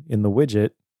line in the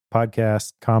widget,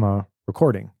 podcast, comma,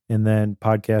 recording. And then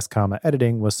podcast, comma,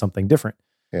 editing was something different.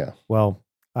 Yeah. Well,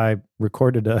 I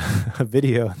recorded a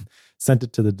video, sent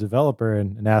it to the developer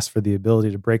and asked for the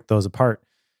ability to break those apart.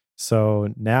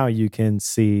 So now you can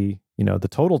see, the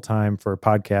total time for a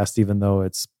podcast, even though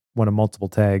it's one of multiple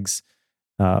tags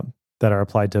that are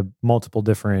applied to multiple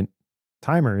different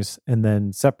timers, and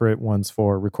then separate ones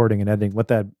for recording and editing. What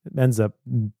that ends up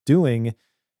doing,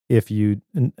 if you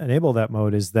enable that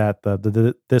mode, is that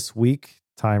the this week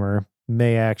timer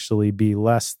may actually be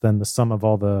less than the sum of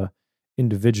all the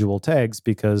individual tags,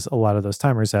 because a lot of those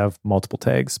timers have multiple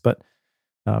tags. But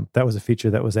that was a feature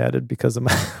that was added because of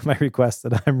my request,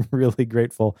 that I'm really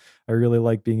grateful. I really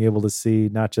like being able to see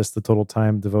not just the total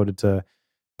time devoted to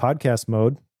podcast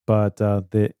mode, but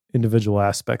the individual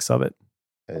aspects of it.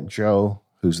 And Joe,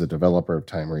 who's the developer of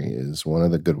Timery, is one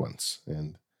of the good ones.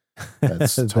 And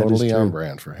that's totally on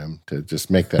brand for him to just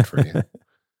make that for you.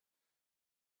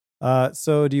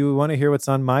 So do you want to hear what's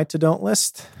on my to-don't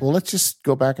list? Well, let's just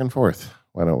go back and forth.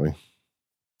 Why don't we?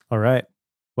 All right.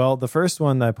 Well, the first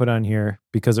one that I put on here,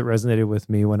 because it resonated with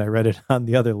me when I read it on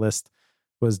the other list,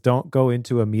 was don't go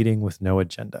into a meeting with no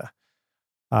agenda.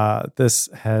 This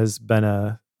has been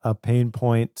a pain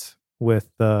point with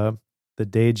the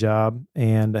day job,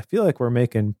 and I feel like we're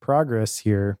making progress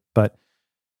here, but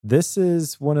this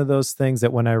is one of those things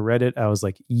that when I read it, I was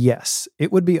like, yes,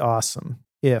 it would be awesome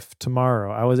if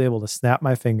tomorrow I was able to snap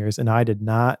my fingers and I did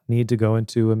not need to go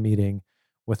into a meeting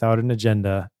without an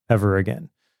agenda ever again.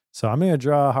 So I'm going to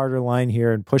draw a harder line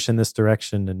here and push in this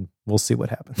direction, and we'll see what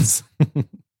happens.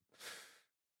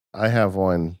 I have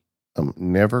one,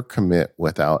 never commit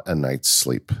without a night's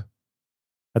sleep.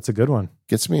 That's a good one.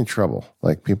 Gets me in trouble.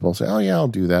 Like, people say, oh yeah, I'll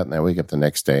do that. And I wake up the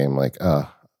next day, I'm like,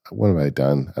 what have I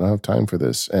done? I don't have time for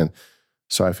this. And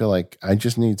so I feel like I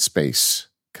just need space,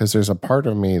 because there's a part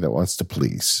of me that wants to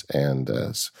please. And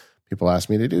people ask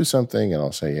me to do something and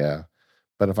I'll say, yeah.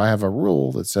 But if I have a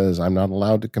rule that says I'm not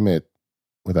allowed to commit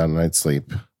without a night's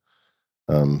sleep,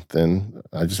 then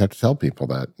I just have to tell people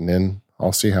that. And then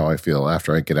I'll see how I feel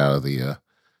after I get out of the,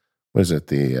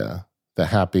 the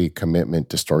happy commitment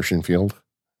distortion field.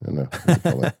 I don't know what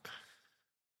you call it.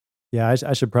 Yeah,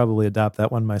 I should probably adopt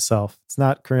that one myself. It's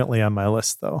not currently on my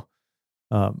list, though.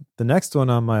 The next one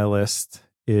on my list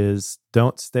is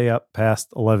don't stay up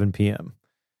past 11 p.m.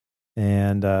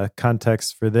 And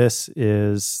context for this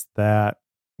is that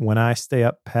when I stay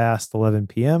up past 11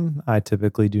 p.m., I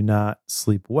typically do not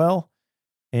sleep well,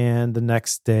 and the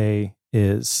next day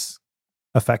is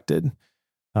affected.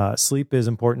 Sleep is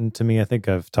important to me. I think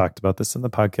I've talked about this in the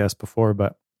podcast before,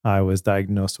 but I was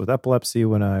diagnosed with epilepsy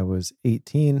when I was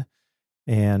 18.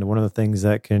 And one of the things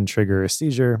that can trigger a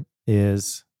seizure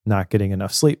is not getting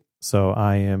enough sleep. So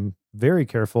I am very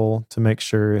careful to make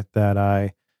sure that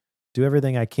I do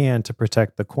everything I can to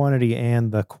protect the quantity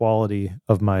and the quality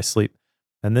of my sleep.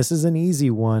 And this is an easy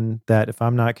one that if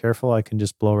I'm not careful, I can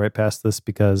just blow right past this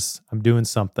because I'm doing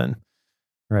something,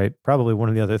 right? Probably one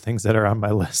of the other things that are on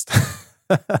my list.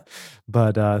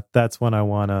 But that's one I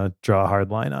want to draw a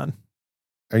hard line on.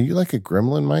 Are you like a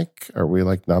gremlin, Mike? Are we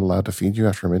like not allowed to feed you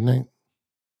after midnight?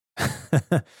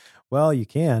 Well, you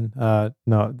can.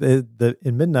 No,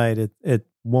 in midnight, it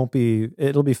won't be,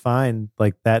 it'll be fine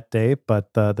like that day,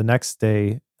 but the next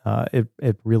day,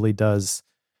 it really does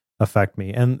affect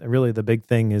me. And really the big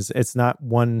thing is it's not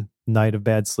one night of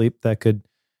bad sleep that could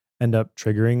end up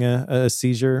triggering a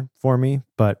seizure for me,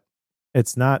 but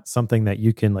it's not something that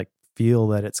you can like feel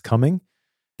that it's coming.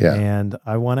 Yeah. And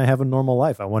I want to have a normal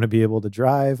life. I want to be able to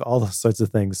drive, all those sorts of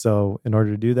things. So in order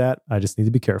to do that, I just need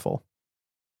to be careful.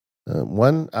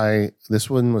 This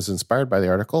one was inspired by the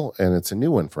article, and it's a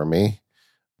new one for me.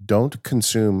 Don't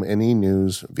consume any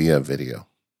news via video.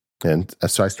 And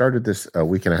so I started this a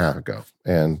week and a half ago.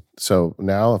 And so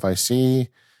now if I see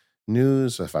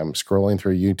news, if I'm scrolling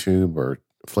through YouTube or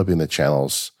flipping the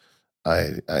channels,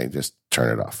 I just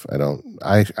turn it off.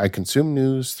 I consume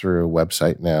news through a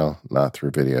website now, not through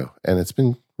video. And it's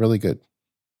been really good.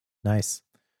 Nice.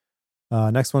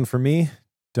 Next one for me,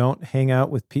 don't hang out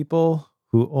with people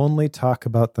who only talk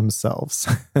about themselves.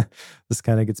 This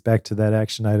kind of gets back to that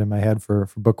action item I had for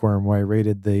Bookworm, where I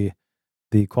rated the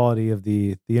quality of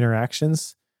the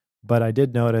interactions. But I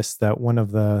did notice that one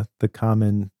of the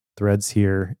common threads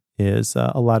here is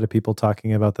a lot of people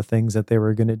talking about the things that they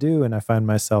were going to do. And I find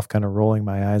myself kind of rolling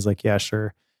my eyes like, yeah,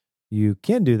 sure, you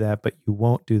can do that, but you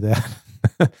won't do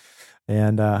that.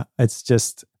 And it's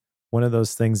just one of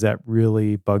those things that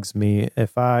really bugs me.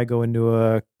 If I go into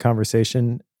a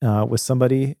conversation with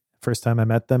somebody, first time I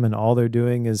met them, and all they're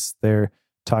doing is they're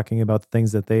talking about the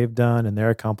things that they've done and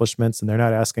their accomplishments, and they're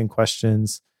not asking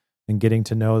questions and getting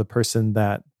to know the person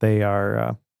that they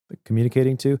are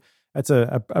communicating to, that's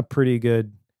a pretty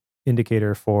good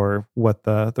indicator for what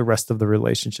the rest of the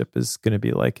relationship is going to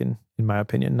be like, in my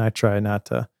opinion. And I try not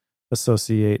to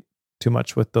associate too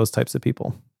much with those types of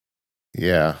people.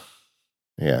 Yeah.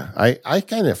 Yeah. I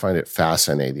kind of find it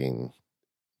fascinating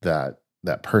that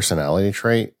personality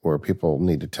trait where people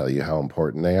need to tell you how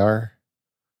important they are.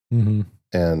 Mm-hmm.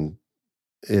 And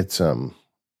it's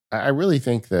I really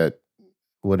think that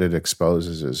what it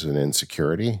exposes is an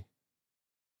insecurity.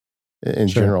 In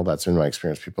Sure. general, that's been my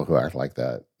experience. People who act like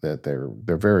that they're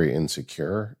very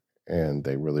insecure and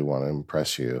they really want to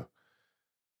impress you.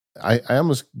 I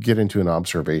almost get into an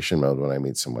observation mode when I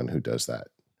meet someone who does that,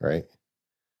 right?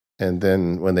 And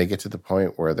then when they get to the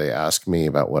point where they ask me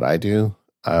about what I do,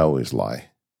 I always lie.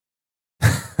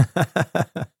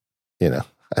 You know,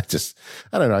 I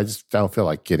don't know. I just don't feel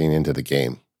like getting into the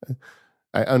game.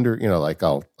 I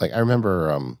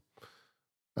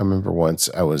remember once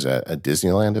I was at a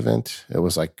Disneyland event. It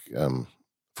was like,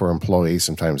 for employees,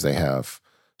 sometimes they have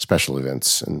special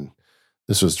events. And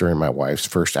this was during my wife's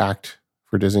first act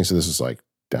for Disney. So this is like,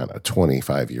 down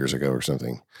 25 years ago or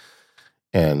something.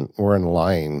 And we're in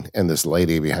line, and this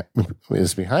lady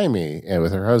is behind me and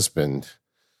with her husband.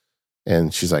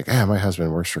 And she's like, my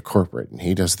husband works for corporate and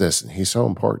he does this and he's so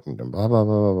important and blah, blah,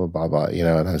 blah, blah, blah, blah.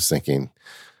 And I was thinking,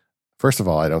 first of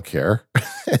all, I don't care.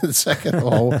 And second of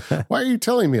all, why are you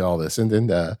telling me all this? And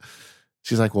then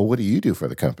she's like, well, what do you do for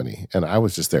the company? And I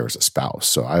was just there as a spouse.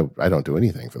 So I don't do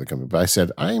anything for the company. But I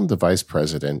said, I am the vice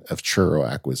president of churro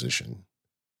acquisition.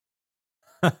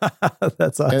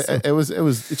 That's awesome.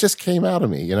 It just came out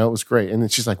of me, it was great. And then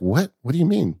she's like, what do you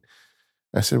mean?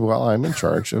 I said, well, I'm in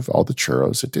charge of all the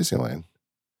churros at Disneyland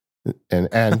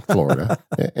and Florida.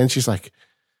 And she's like,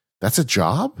 that's a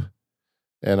job?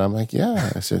 And I'm like,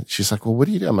 yeah. She's like, well, what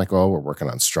do you do? I'm like, oh, we're working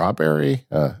on strawberry.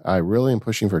 I really am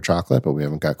pushing for chocolate, but we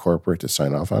haven't got corporate to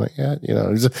sign off on it yet.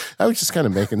 I was just kind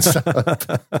of making stuff up.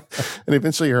 And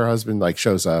eventually her husband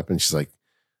shows up and she's like,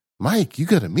 Mike, you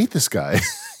got to meet this guy.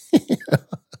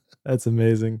 That's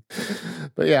amazing.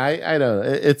 But yeah, I don't know.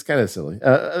 It's kind of silly.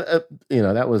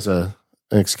 That was an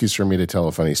excuse for me to tell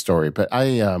a funny story. But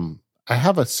I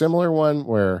have a similar one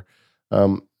where,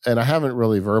 and I haven't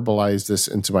really verbalized this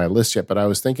into my list yet, but I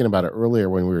was thinking about it earlier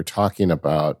when we were talking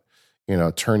about,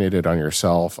 turning it on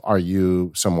yourself. Are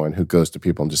you someone who goes to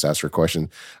people and just asks for a question?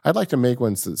 I'd like to make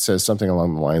one that says something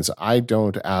along the lines, I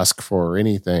don't ask for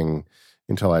anything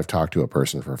until I've talked to a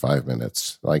person for 5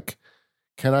 minutes. Like,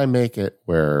 can I make it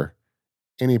where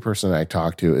any person I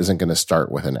talk to isn't going to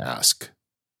start with an ask?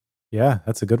 Yeah,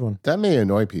 that's a good one. That may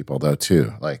annoy people though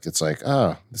too. Like it's like,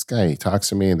 this guy, he talks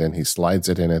to me and then he slides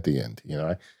it in at the end.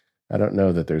 I don't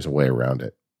know that there's a way around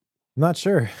it. I'm not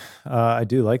sure. I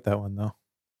do like that one though.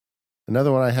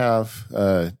 Another one I have,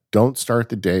 don't start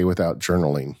the day without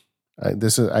journaling. I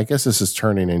guess this is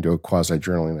turning into a quasi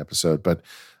journaling episode, but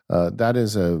that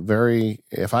is a very,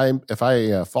 if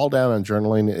I fall down on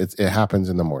journaling, it happens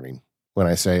in the morning when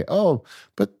I say, oh,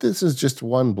 but this is just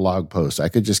one blog post. I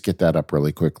could just get that up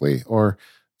really quickly, or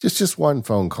just one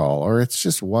phone call, or it's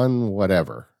just one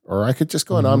whatever, or I could just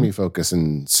go on OmniFocus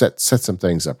and set some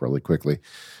things up really quickly.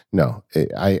 No,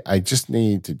 I just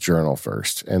need to journal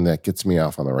first, and that gets me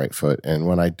off on the right foot. And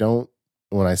when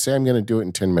I say I'm going to do it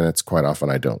in 10 minutes, quite often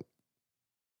I don't.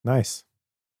 Nice.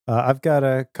 I've got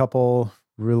a couple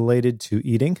related to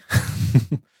eating.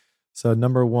 So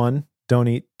number one, don't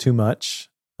eat too much.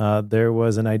 There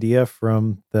was an idea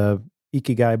from the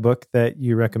Ikigai book that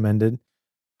you recommended,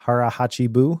 Hara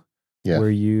Hachibu,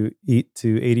 where you eat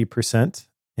to 80%.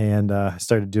 And I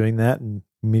started doing that and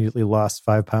immediately lost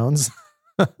 5 pounds.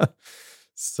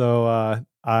 So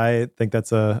I think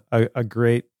that's a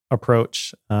great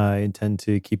approach. I intend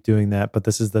to keep doing that, but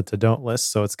this is the to don't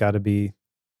list. So it's got to be,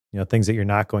 things that you're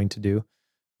not going to do.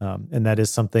 And that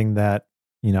is something that,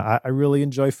 I really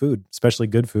enjoy food, especially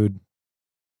good food.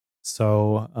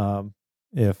 So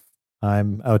if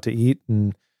I'm out to eat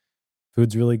and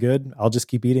food's really good, I'll just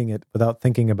keep eating it without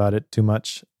thinking about it too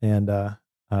much. And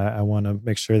I want to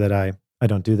make sure that I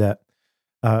don't do that.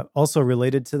 Also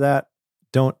related to that,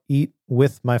 don't eat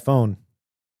with my phone.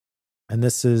 And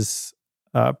this is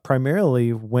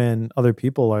primarily when other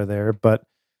people are there, but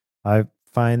I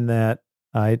find that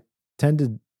I tend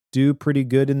to do pretty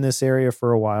good in this area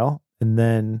for a while. And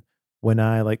then when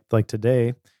I like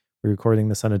today, we're recording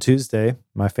this on a Tuesday,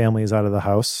 my family is out of the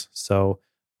house. So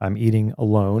I'm eating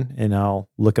alone and I'll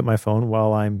look at my phone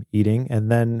while I'm eating. And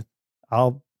then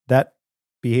that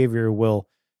behavior will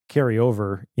carry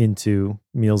over into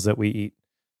meals that we eat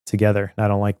together. And I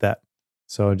don't like that.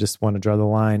 So I just want to draw the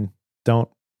line. Don't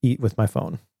eat with my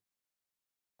phone.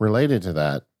 Related to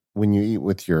that, when you eat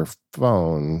with your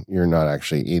phone, you're not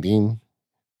actually eating.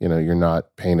 You're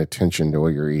not paying attention to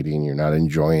what you're eating. You're not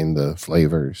enjoying the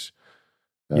flavors.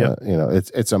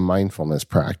 It's a mindfulness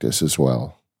practice as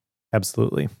well.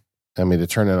 Absolutely. I mean, to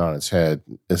turn it on its head,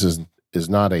 this is is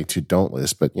not a to-don't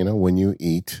list, but when you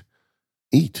eat,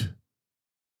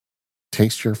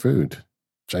 taste your food,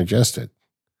 digest it,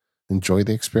 enjoy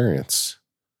the experience.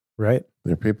 Right.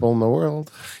 There are people in the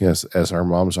world, yes, as our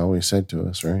moms always said to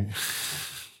us, right?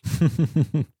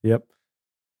 Yep.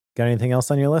 Got anything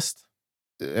else on your list?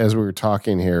 As we were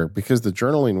talking here, because the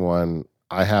journaling one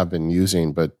I have been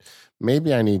using, but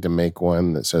maybe I need to make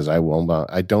one that says I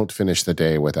don't finish the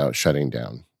day without shutting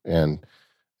down. And,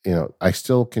 I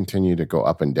still continue to go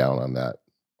up and down on that.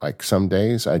 Like some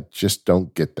days I just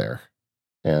don't get there.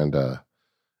 And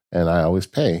I always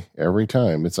pay every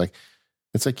time. It's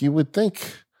like you would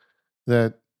think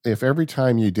that if every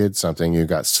time you did something, you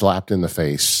got slapped in the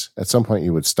face, at some point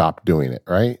you would stop doing it,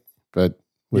 right? But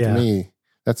with me,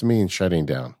 that's me and shutting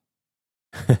down.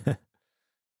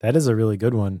 That is a really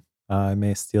good one. I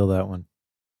may steal that one.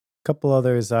 A couple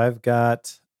others I've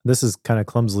got. This is kind of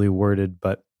clumsily worded,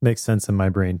 but makes sense in my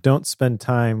brain. Don't spend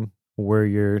time where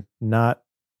you're not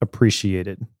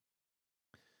appreciated.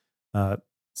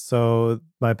 So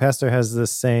my pastor has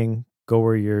this saying, go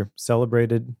where you're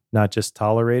celebrated, not just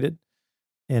tolerated.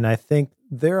 And I think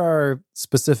there are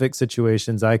specific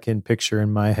situations I can picture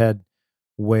in my head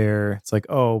where it's like,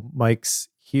 oh, Mike's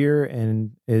here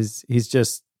and he's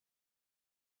just,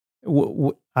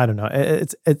 I don't know.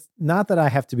 It's not that I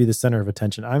have to be the center of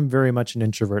attention. I'm very much an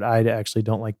introvert. I actually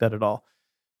don't like that at all.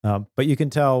 But you can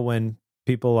tell when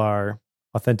people are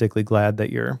authentically glad that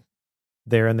you're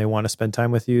there and they want to spend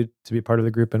time with you to be part of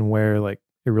the group, and where like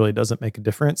it really doesn't make a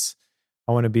difference.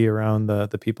 I want to be around the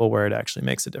people where it actually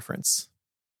makes a difference.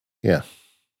 Yeah.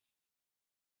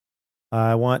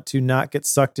 I want to not get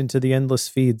sucked into the endless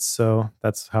feeds. So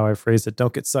that's how I phrase it.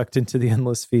 Don't get sucked into the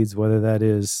endless feeds, whether that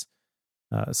is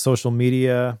social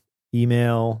media,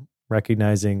 email.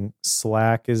 Recognizing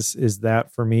Slack is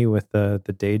that for me with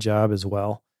the day job as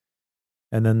well.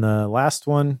 And then the last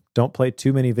one, don't play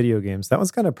too many video games. That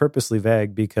one's kind of purposely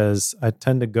vague because I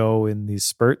tend to go in these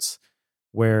spurts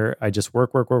where I just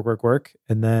work,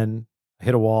 and then I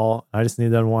hit a wall. I just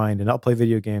need to unwind, and I'll play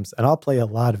video games, and I'll play a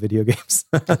lot of video games.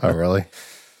 Oh, really?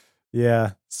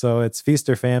 Yeah. So it's feast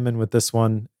or famine with this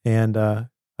one, and I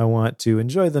want to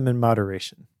enjoy them in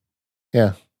moderation.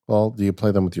 Yeah. Well, do you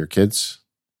play them with your kids?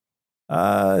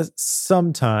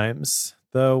 Sometimes.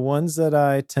 The ones that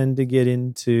I tend to get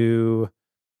into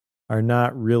are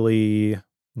not really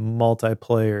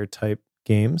multiplayer type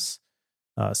games.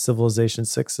 Civilization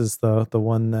 6 is the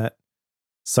one that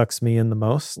sucks me in the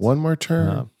most. One more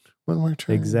turn.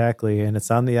 Exactly. And it's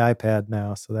on the iPad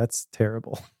now, so that's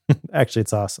terrible. Actually,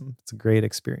 it's awesome. It's a great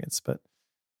experience, but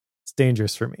it's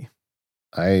dangerous for me.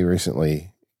 I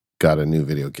recently got a new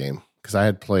video game because I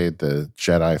had played the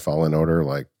Jedi Fallen Order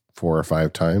like 4 or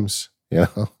 5 times.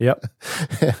 Yep.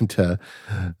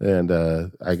 and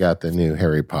I got the new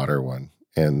Harry Potter one,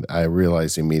 and I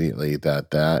realized immediately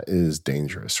that is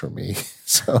dangerous for me.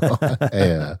 So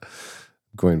I'm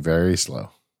going very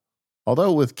slow.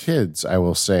 Although with kids, I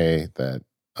will say that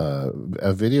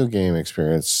a video game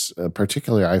experience,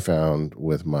 particularly I found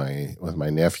with my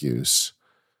nephews,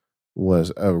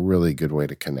 was a really good way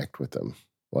to connect with them.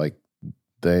 Like,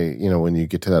 they, when you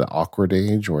get to that awkward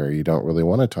age where you don't really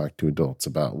want to talk to adults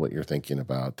about what you're thinking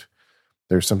about,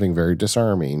 there's something very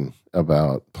disarming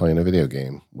about playing a video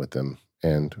game with them.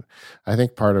 And I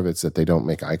think part of it's that they don't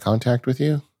make eye contact with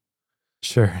you.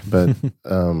 Sure. But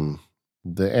and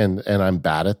I'm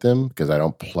bad at them because I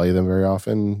don't play them very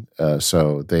often.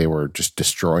 So they were just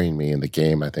destroying me in the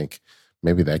game. I think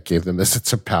maybe that gave them a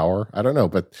sense of power. I don't know,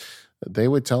 but they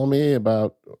would tell me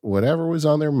about whatever was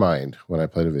on their mind when I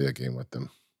played a video game with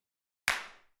them.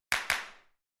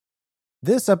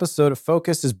 This episode of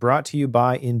Focus is brought to you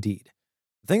by Indeed.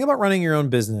 The thing about running your own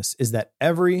business is that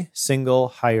every single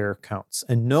hire counts,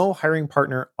 and no hiring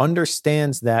partner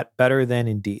understands that better than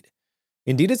Indeed.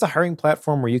 Indeed is a hiring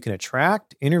platform where you can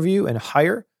attract, interview, and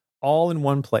hire all in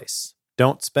one place.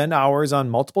 Don't spend hours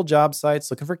on multiple job sites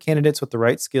looking for candidates with the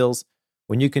right skills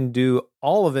when you can do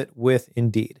all of it with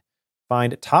Indeed.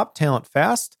 Find top talent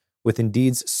fast with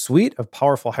Indeed's suite of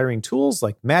powerful hiring tools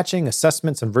like matching,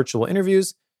 assessments, and virtual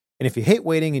interviews. And if you hate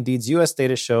waiting, Indeed's US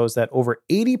data shows that over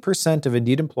 80% of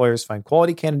Indeed employers find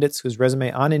quality candidates whose resume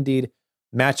on Indeed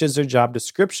matches their job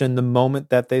description the moment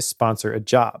that they sponsor a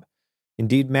job.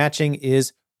 Indeed matching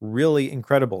is really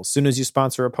incredible. As soon as you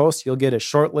sponsor a post, you'll get a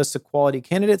short list of quality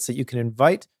candidates that you can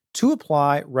invite to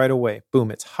apply right away.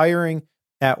 Boom, it's hiring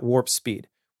at warp speed.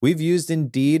 We've used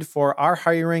Indeed for our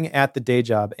hiring at the day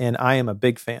job, and I am a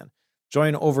big fan.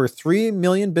 Join over 3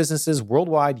 million businesses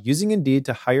worldwide using Indeed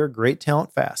to hire great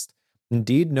talent fast.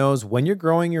 Indeed knows when you're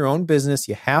growing your own business,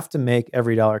 you have to make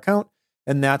every dollar count.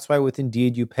 And that's why with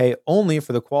Indeed, you pay only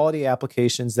for the quality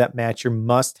applications that match your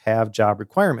must-have job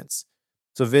requirements.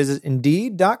 So visit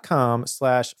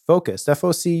Indeed.com/focused, Focused,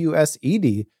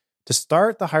 to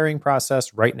start the hiring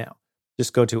process right now.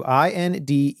 Just go to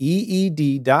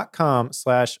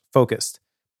Indeed.com/focused.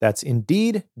 That's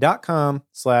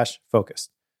Indeed.com/focused.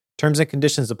 Terms and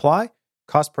conditions apply.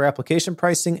 Cost per application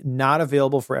pricing not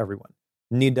available for everyone.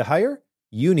 Need to hire?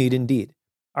 You need Indeed.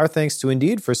 Our thanks to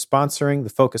Indeed for sponsoring the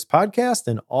Focus podcast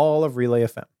and all of Relay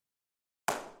FM.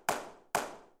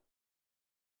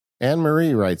 Anne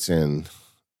Marie writes in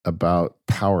about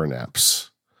power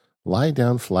naps. Lie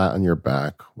down flat on your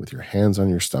back with your hands on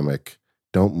your stomach.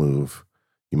 Don't move.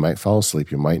 You might fall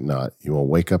asleep. You might not. You will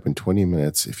wake up in 20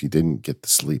 minutes. If you didn't get the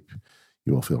sleep,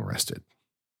 you will feel rested.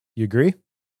 You agree?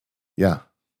 Yeah.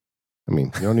 I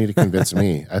mean, you don't need to convince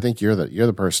me. I think you're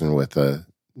the person with the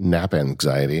nap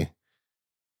anxiety.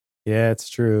 Yeah, it's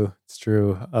true. It's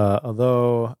true.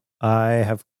 Although I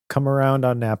have come around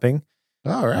on napping.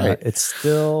 All right. It's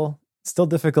still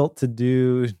difficult to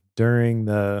do during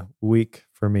the week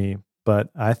for me, but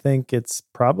I think it's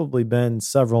probably been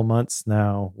several months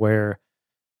now where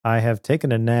I have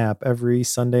taken a nap every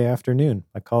Sunday afternoon.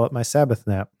 I call it my Sabbath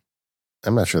nap.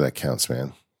 I'm not sure that counts,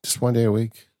 man. Just one day a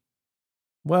week.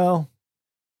 Well,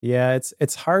 yeah,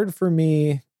 it's hard for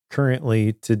me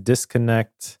currently to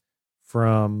disconnect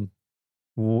from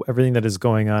everything that is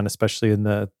going on, especially in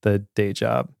the day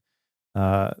job.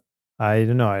 I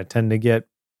don't know. I tend to get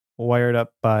wired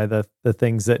up by the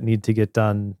things that need to get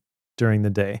done during the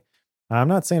day. I'm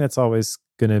not saying it's always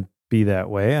going to be that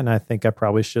way, and I think I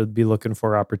probably should be looking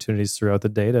for opportunities throughout the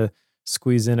day to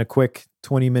squeeze in a quick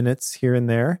 20 minutes here and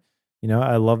there. You know,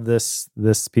 I love this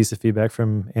piece of feedback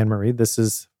from Anne Marie.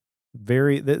 This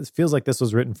feels like this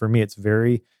was written for me. It's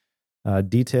very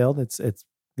detailed. It's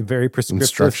very prescriptive.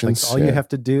 Instructions. Like all you have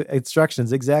to do,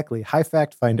 instructions, exactly. High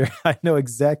fact finder. I know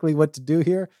exactly what to do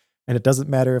here, and it doesn't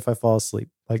matter if I fall asleep.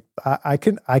 Like I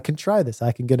can try this.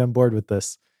 I can get on board with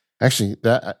this. Actually,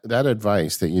 that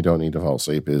advice that you don't need to fall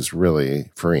asleep is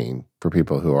really freeing for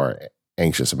people who are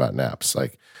anxious about naps.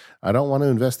 Like, I don't want to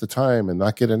invest the time and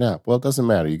not get a nap. Well, it doesn't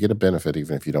matter. You get a benefit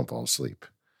even if you don't fall asleep.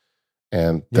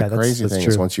 And the crazy thing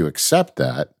is, once you accept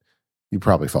that, you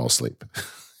probably fall asleep.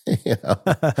 You know?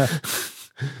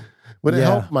 Would it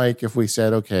help, Mike, if we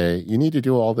said, okay, you need to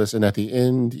do all this, and at the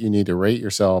end, you need to rate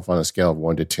yourself on a scale of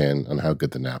 1 to 10 on how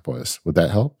good the nap was? Would that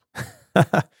help?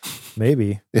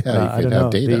 Maybe. Yeah, you could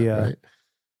have data, right?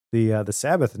 The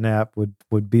Sabbath nap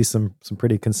would be some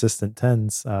pretty consistent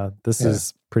 10s. This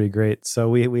is pretty great. So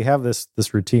we have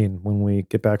this routine when we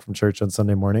get back from church on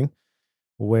Sunday morning,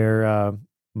 where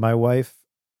my wife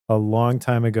a long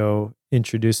time ago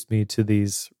introduced me to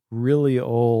these really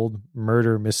old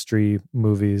murder mystery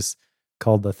movies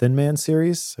called the Thin Man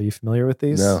series. Are you familiar with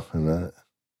these? No, I'm not.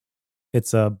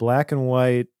 It's a black and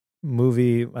white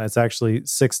movie. It's actually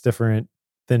 6 different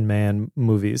Thin Man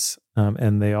movies,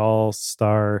 and they all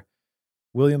star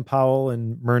William Powell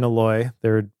and Myrna Loy.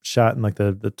 They're shot in like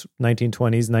the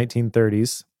 1920s,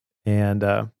 1930s,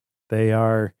 and they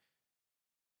are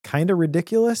kind of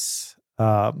ridiculous,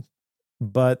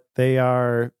 but they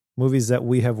are movies that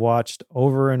we have watched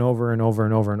over and over and over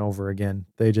and over and over again.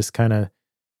 They just kind of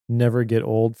never get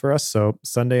old for us. So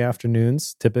Sunday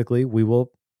afternoons, typically, we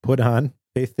will put on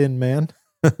a Thin Man,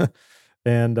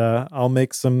 and I'll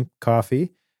make some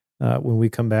coffee. When we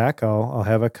come back, I'll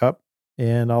have a cup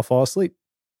and I'll fall asleep.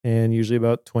 And usually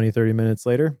about 20, 30 minutes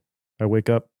later, I wake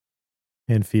up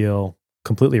and feel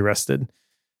completely rested,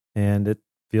 and it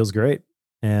feels great.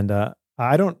 And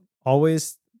I don't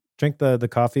always drink the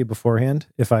coffee beforehand.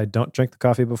 If I don't drink the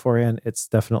coffee beforehand, it's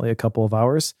definitely a couple of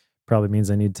hours. Probably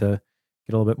means I need to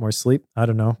get a little bit more sleep. I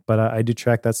don't know, but I do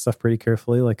track that stuff pretty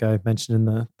carefully, like I mentioned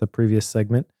in the previous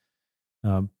segment.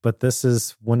 But this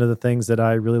is one of the things that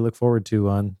I really look forward to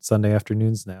on Sunday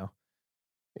afternoons now.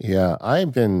 Yeah,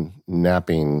 I've been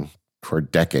napping for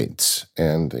decades,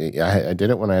 and I did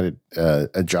it when I had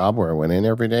a job where I went in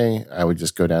every day. I would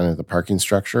just go down into the parking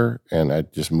structure, and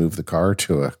I'd just move the car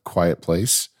to a quiet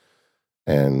place,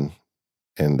 and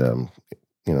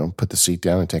put the seat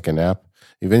down and take a nap.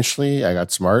 Eventually, I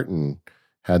got smart and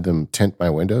had them tint my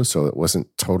windows so it wasn't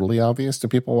totally obvious to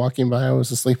people walking by I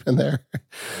was asleep in there.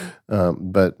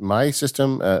 But my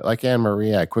system, like Anne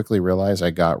Marie, I quickly realized I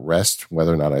got rest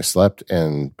whether or not I slept,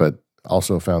 but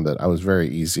also found that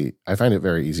I find it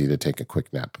very easy to take a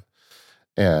quick nap.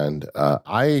 And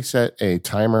I set a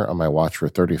timer on my watch for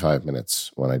 35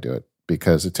 minutes when I do it,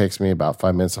 because it takes me about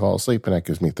 5 minutes to fall asleep, and that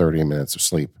gives me 30 minutes of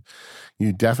sleep.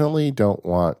 You definitely don't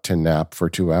want to nap for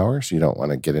 2 hours. You don't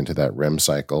want to get into that REM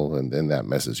cycle, and then that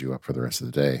messes you up for the rest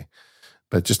of the day.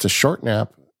 But just a short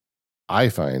nap, I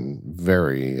find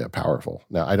very powerful.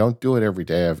 Now, I don't do it every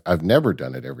day. I've never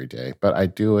done it every day, but I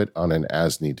do it on an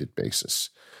as needed basis.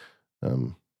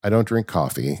 I don't drink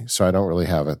coffee, so I don't really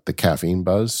have the caffeine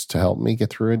buzz to help me get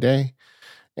through a day.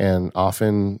 And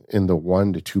often in the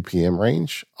 1 to 2 p.m.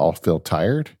 range, I'll feel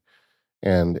tired.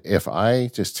 And if I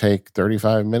just take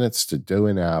 35 minutes to do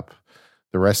a nap,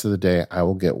 the rest of the day, I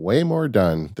will get way more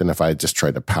done than if I just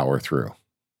tried to power through.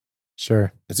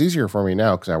 Sure. It's easier for me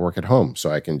now because I work at home,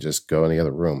 so I can just go in the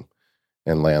other room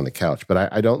and lay on the couch.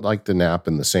 But I don't like to nap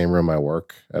in the same room I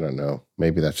work. I don't know.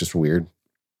 Maybe that's just weird.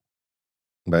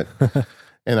 But,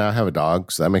 and I have a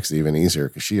dog, so that makes it even easier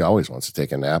because she always wants to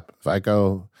take a nap. If I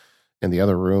go in the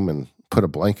other room and put a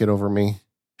blanket over me,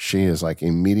 she is like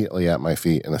immediately at my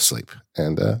feet and asleep.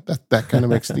 And that kind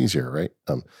of makes it easier, right?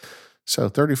 So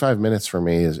 35 minutes for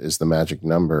me is the magic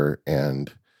number,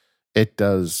 and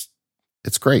it's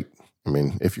great. I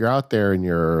mean, if you're out there and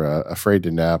you're afraid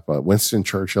to nap, Winston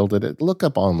Churchill did it. Look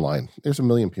up online. There's a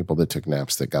million people that took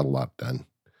naps that got a lot done.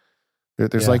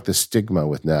 There's like the stigma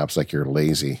with naps, like you're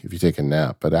lazy if you take a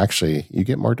nap, but actually you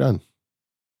get more done.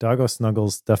 Doggo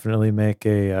snuggles definitely make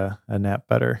a nap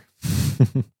better.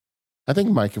 I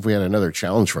think, Mike, if we had another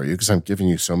challenge for you, because I'm giving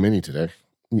you so many today,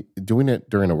 doing it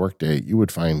during a work day, you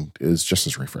would find is just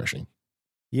as refreshing.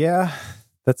 Yeah,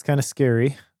 that's kind of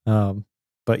scary.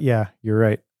 But yeah, you're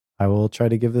right. I will try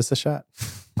to give this a shot.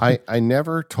 I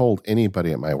never told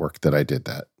anybody at my work that I did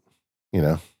that, you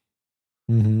know?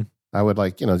 Mm-hmm. I would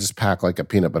just pack like a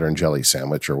peanut butter and jelly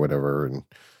sandwich or whatever. And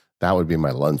that would be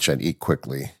my lunch. I'd eat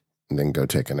quickly and then go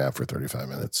take a nap for 35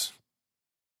 minutes.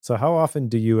 So how often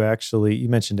do you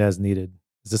mentioned as needed.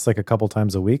 Is this like a couple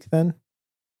times a week then?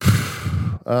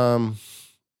 Well,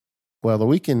 the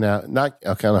weekend now, not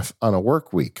kind of on a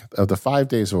work week. Of the 5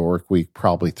 days of a work week,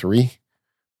 probably 3,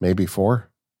 maybe 4.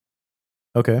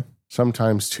 Okay.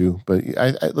 Sometimes 2, but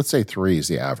let's say 3 is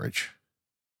the average.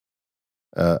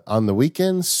 On the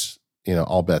weekends,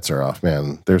 all bets are off,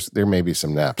 man. There may be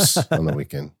some naps on the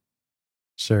weekend.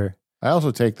 Sure. I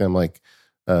also take them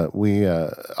we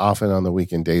often on the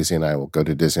weekend, Daisy and I will go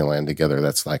to Disneyland together.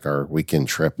 That's like our weekend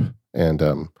trip.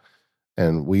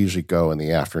 And we usually go in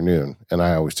the afternoon, and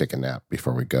I always take a nap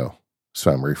before we go.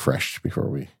 So I'm refreshed before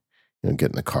we get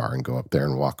in the car and go up there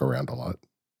and walk around a lot.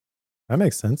 That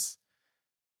makes sense.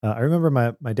 I remember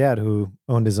my dad, who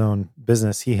owned his own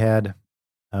business, he had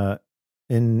not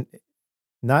in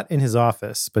his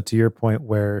office, but to your point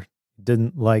where he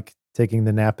didn't like taking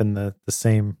the nap in the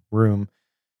same room,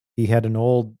 he had an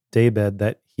old daybed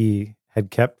that he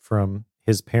had kept from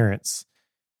his parents.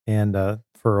 And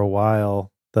for a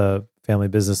while, the family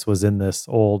business was in this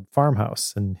old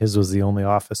farmhouse, and his was the only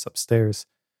office upstairs.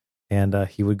 And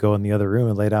he would go in the other room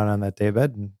and lay down on that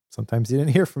daybed, and sometimes you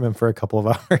didn't hear from him for a couple of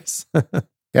hours.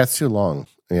 Yeah, it's too long.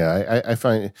 Yeah, I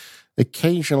find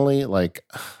occasionally,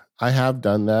 I have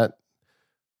done that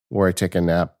where I take a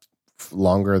nap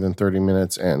longer than 30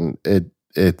 minutes, and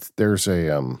there's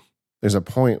a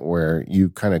point where you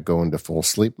kind of go into full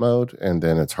sleep mode, and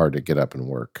then it's hard to get up and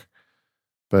work.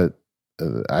 But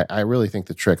I really think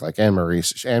the trick, like Anne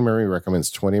Marie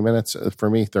recommends 20 minutes. For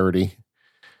me, 30.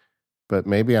 But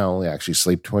maybe I only actually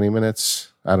sleep 20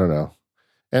 minutes. I don't know.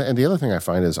 And the other thing I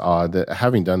find is odd that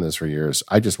having done this for years,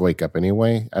 I just wake up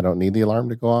anyway. I don't need the alarm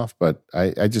to go off, but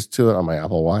I just do it on my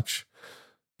Apple Watch,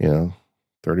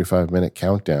 35-minute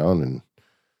countdown, and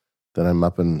then I'm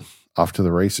up and off to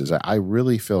the races. I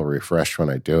really feel refreshed when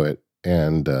I do it.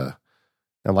 And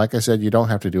like I said, you don't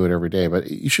have to do it every day,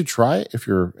 but you should try it if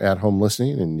you're at home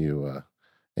listening and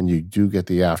you do get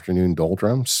the afternoon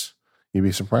doldrums. You'd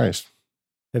be surprised.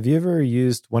 Have you ever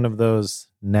used one of those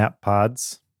nap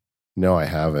pods? No, I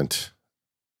haven't.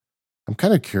 I'm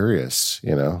kind of curious,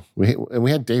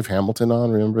 We had Dave Hamilton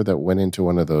on, remember, that went into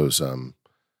one of those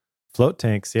float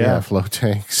tanks, yeah. Float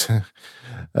tanks.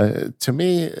 To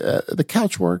me, the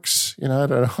couch works. I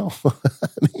don't know.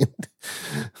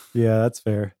 Yeah, that's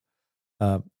fair.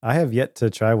 I have yet to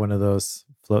try one of those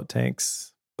float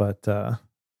tanks, but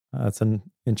that's an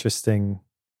interesting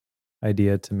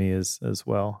idea to me as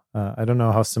well. I don't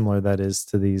know how similar that is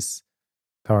to these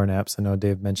power naps. I know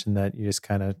Dave mentioned that you just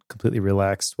kind of completely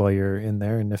relaxed while you're in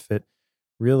there, and if it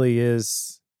really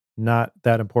is not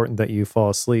that important that you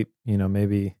fall asleep,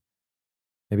 maybe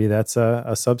that's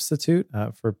a substitute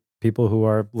for people who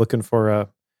are looking for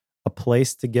a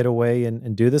place to get away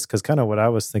and do this. Because kind of what I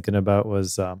was thinking about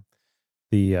was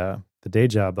the day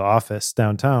job, the office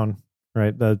downtown,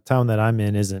 right? The town that I'm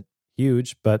in isn't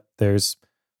huge, but there's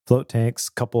float tanks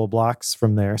a couple of blocks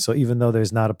from there. So even though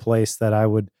there's not a place that I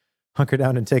would hunker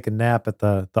down and take a nap at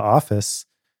the office,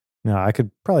 I could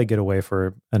probably get away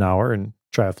for an hour and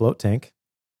try a float tank.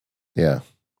 Yeah.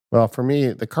 Well, for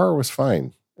me, the car was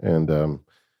fine. And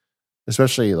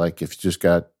especially like if you just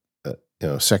got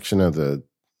a section of the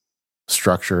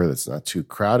structure that's not too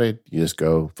crowded, you just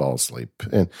go fall asleep.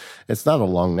 And it's not a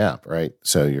long nap, right?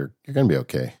 So you're going to be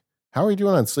okay. How are you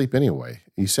doing on sleep anyway?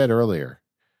 You said earlier,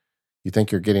 you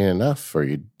think you're getting enough or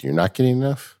you're not getting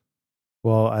enough?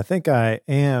 Well, I think I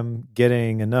am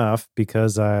getting enough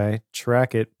because I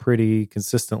track it pretty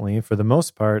consistently. For the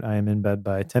most part, I am in bed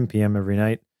by 10 p.m. every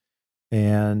night,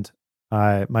 and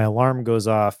my alarm goes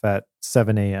off at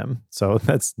 7 a.m. So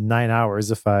that's 9 hours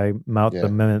if I mount the Yeah.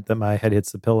 minute that my head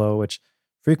hits the pillow, which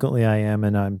frequently I am,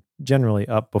 and I'm generally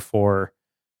up before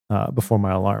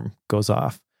my alarm goes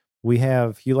off. We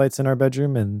have hue lights in our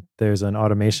bedroom, and there's an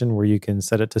automation where you can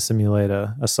set it to simulate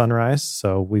a sunrise.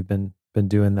 So we've been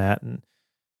doing that, and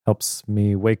helps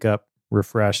me wake up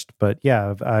refreshed. But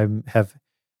yeah,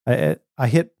 I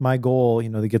hit my goal.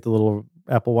 To get the little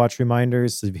Apple Watch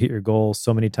reminders. You've hit your goal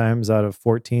so many times out of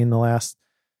 14 the last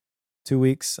 2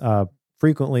 weeks.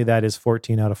 Frequently, that is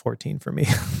 14 out of 14 for me.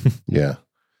 Yeah.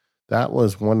 That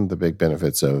was one of the big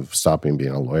benefits of stopping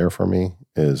being a lawyer for me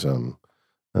is I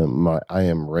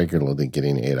am regularly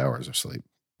getting 8 hours of sleep,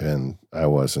 and I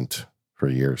wasn't for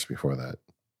years before that.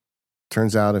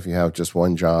 Turns out if you have just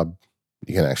one job,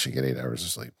 you can actually get 8 hours of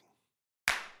sleep.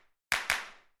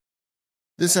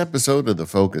 This episode of the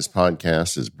Focus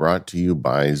Podcast is brought to you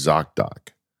by ZocDoc.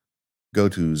 Go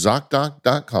to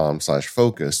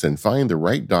ZocDoc.com/focused and find the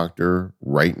right doctor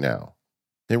right now.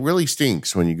 It really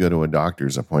stinks when you go to a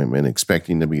doctor's appointment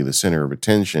expecting to be the center of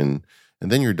attention,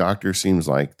 and then your doctor seems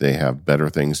like they have better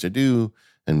things to do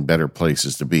and better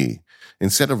places to be.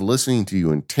 Instead of listening to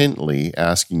you intently,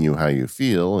 asking you how you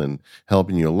feel, and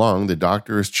helping you along, the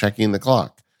doctor is checking the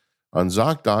clock. On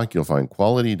ZocDoc, you'll find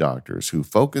quality doctors who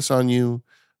focus on you,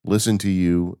 listen to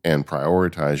you, and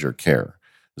prioritize your care.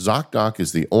 ZocDoc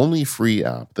is the only free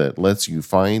app that lets you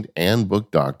find and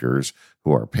book doctors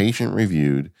who are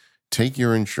patient-reviewed, take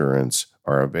your insurance,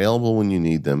 are available when you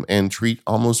need them, and treat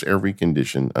almost every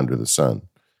condition under the sun.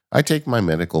 I take my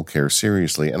medical care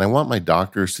seriously, and I want my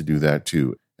doctors to do that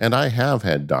too. And I have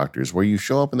had doctors where you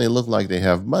show up and they look like they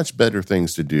have much better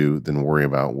things to do than worry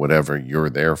about whatever you're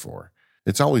there for.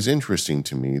 It's always interesting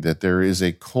to me that there is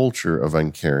a culture of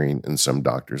uncaring in some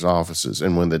doctors' offices,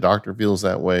 and when the doctor feels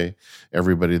that way,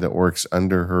 everybody that works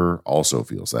under her also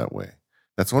feels that way.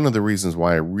 That's one of the reasons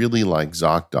why I really like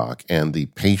ZocDoc and the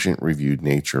patient-reviewed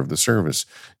nature of the service.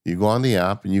 You go on the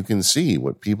app and you can see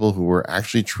what people who were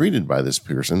actually treated by this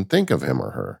person think of him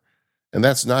or her. And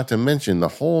that's not to mention the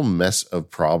whole mess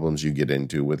of problems you get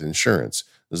into with insurance.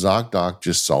 ZocDoc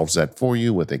just solves that for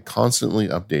you with a constantly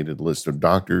updated list of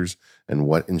doctors and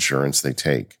what insurance they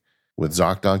take. With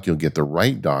ZocDoc, you'll get the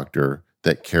right doctor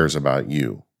that cares about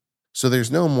you. So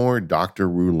there's no more doctor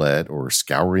roulette or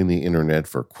scouring the internet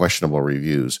for questionable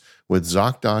reviews. With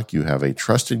ZocDoc, you have a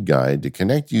trusted guide to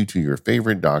connect you to your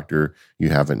favorite doctor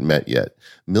you haven't met yet.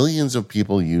 Millions of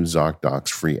people use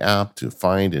ZocDoc's free app to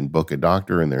find and book a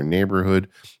doctor in their neighborhood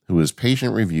who is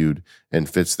patient-reviewed and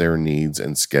fits their needs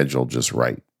and schedule just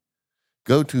right.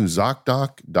 Go to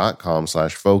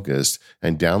ZocDoc.com/focused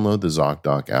and download the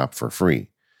ZocDoc app for free.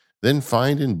 Then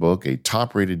find and book a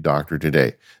top-rated doctor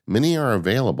today. Many are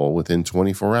available within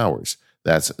 24 hours.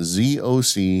 That's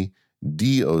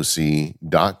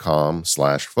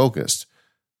ZocDoc.com/focused.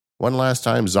 One last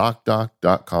time,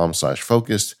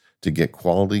 ZocDoc.com/focused to get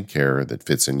quality care that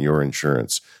fits in your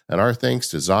insurance. And our thanks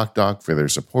to ZocDoc for their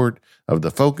support of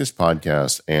the Focus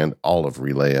Podcast and all of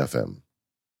Relay FM.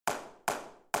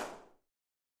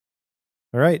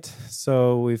 All right.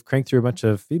 So we've cranked through a bunch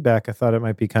of feedback. I thought it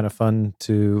might be kind of fun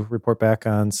to report back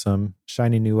on some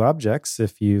shiny new objects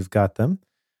if you've got them.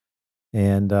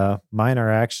 And mine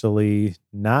are actually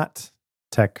not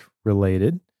tech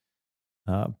related,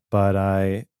 but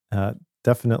I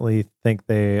definitely think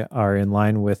they are in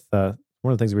line with one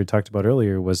of the things we talked about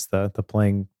earlier was the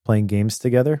playing games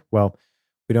together. Well,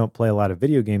 we don't play a lot of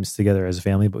video games together as a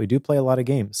family, but we do play a lot of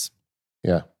games.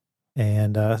 Yeah.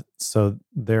 And so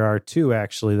there are two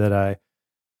actually that I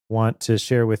want to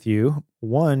share with you.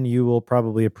 One you will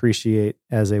probably appreciate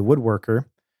as a woodworker,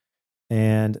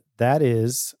 and that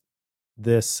is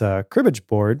this cribbage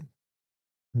board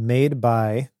made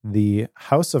by the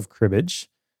House of Cribbage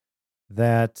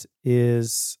that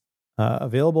is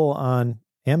available on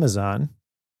Amazon.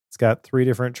 It's got 3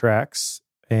 different tracks,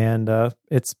 and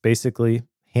it's basically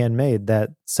handmade.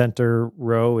 That center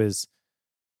row is,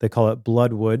 they call it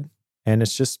bloodwood, and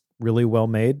it's just really well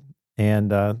made.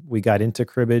 And we got into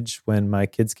cribbage when my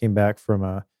kids came back from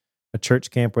a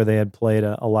church camp where they had played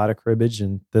a lot of cribbage.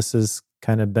 And this has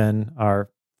kind of been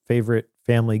our favorite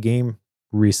family game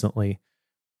recently.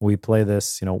 We play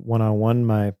this,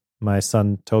 one-on-one. My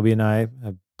son Toby and I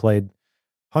have played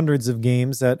hundreds of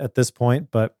games at this point,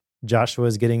 but Joshua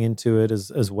is getting into it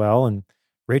as well. And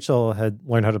Rachel had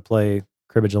learned how to play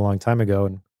cribbage a long time ago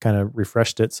and kind of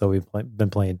refreshed it. So we've been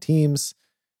playing teams,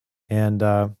 and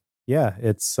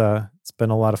it's been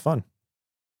a lot of fun.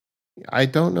 I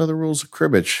don't know the rules of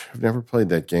cribbage. I've never played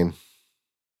that game.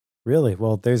 Really?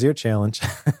 Well, there's your challenge.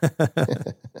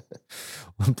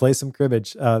 Play some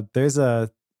cribbage. There's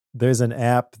an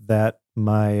app that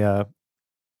that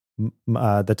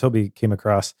Toby came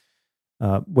across,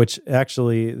 which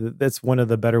actually that's one of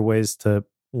the better ways to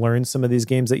learn some of these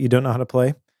games that you don't know how to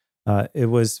play. It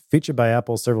was featured by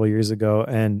Apple several years ago,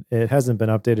 and it hasn't been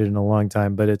updated in a long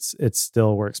time, but it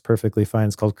still works perfectly fine.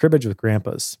 It's called Cribbage with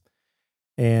Grandpas.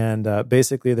 And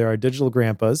basically, there are digital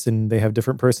grandpas, and they have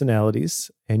different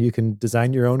personalities, and you can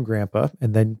design your own grandpa,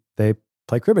 and then they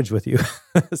play cribbage with you.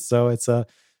 So it's a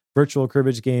virtual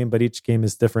cribbage game, but each game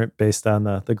is different based on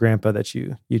the grandpa that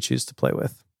you choose to play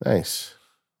with. Nice.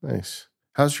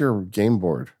 How's your game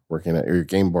board working at your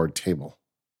game board table?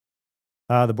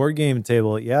 The board game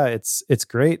table, yeah, it's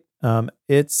great.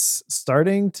 It's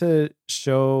starting to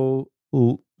show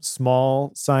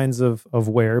small signs of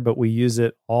wear, but we use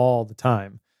it all the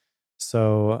time.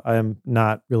 So I'm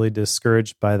not really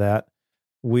discouraged by that.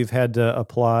 We've had to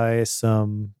apply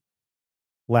some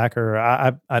lacquer.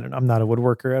 I'm not a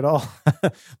woodworker at all.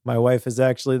 My wife is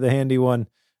actually the handy one,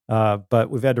 but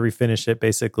we've had to refinish it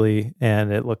basically,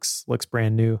 and it looks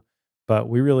brand new. But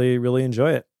we really, really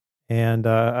enjoy it, and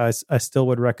I still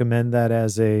would recommend that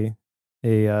as a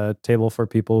table for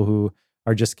people who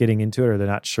are just getting into it, or they're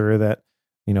not sure that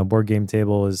board game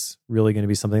table is really going to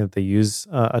be something that they use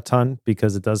a ton,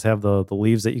 because it does have the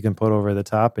leaves that you can put over the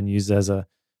top and use as a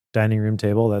dining room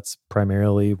table. That's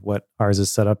primarily what ours is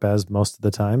set up as most of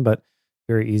the time, but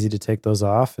very easy to take those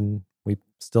off. And we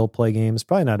still play games,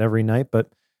 probably not every night, but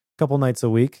a couple nights a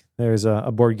week. There's a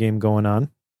board game going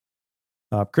on.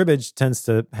 Cribbage tends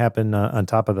to happen on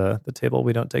top of the table.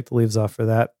 We don't take the leaves off for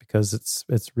that because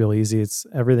it's real easy.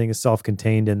 Everything is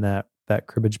self-contained in that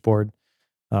cribbage board.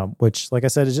 Which, like I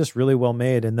said, is just really well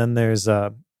made. And then there's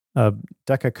a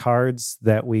deck of cards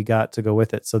that we got to go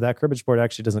with it. So that cribbage board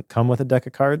actually doesn't come with a deck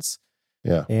of cards.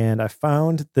 Yeah. And I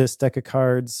found this deck of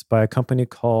cards by a company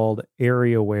called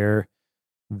AreaWare.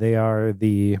 They are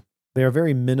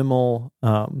very minimal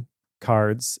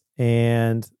cards.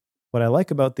 And what I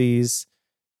like about these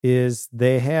is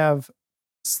they have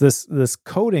this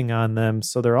coating on them,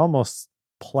 so they're almost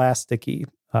plasticky.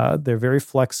 They're very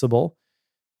flexible.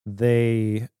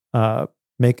 They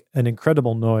make an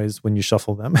incredible noise when you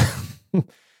shuffle them.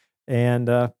 And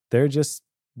they're just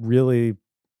really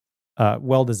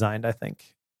well designed, I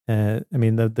think. I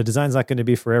mean, the design's not going to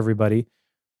be for everybody.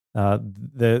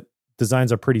 The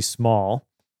designs are pretty small.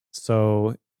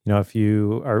 So, if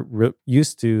you are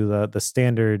used to the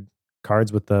standard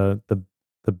cards with the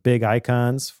big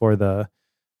icons for the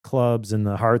clubs and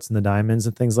the hearts and the diamonds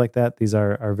and things like that, these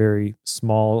are very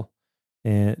small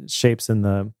and shapes in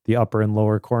the upper and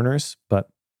lower corners, but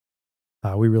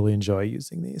we really enjoy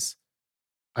using these.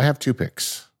 I have two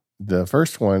picks. The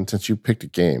first one, since you picked a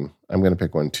game, I'm going to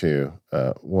pick one too.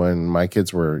 When my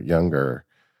kids were younger,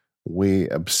 we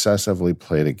obsessively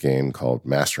played a game called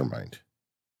Mastermind.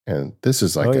 And this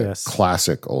is like a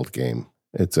classic old game.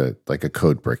 It's like a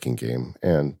code breaking game.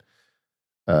 And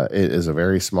it is a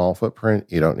very small footprint.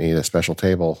 You don't need a special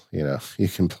table. You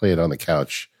can play it on the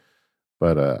couch.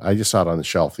 But I just saw it on the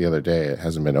shelf the other day. It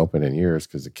hasn't been open in years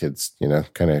because the kids,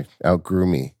 kind of outgrew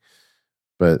me.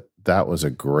 But that was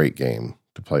a great game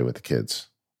to play with the kids.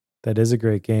 That is a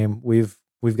great game. We've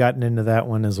gotten into that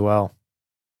one as well.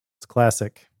 It's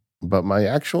classic. But my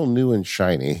actual new and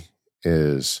shiny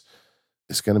is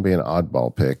going to be an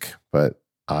oddball pick. But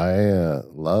I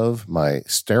love my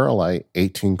Sterilite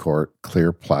 18-quart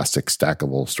clear plastic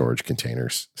stackable storage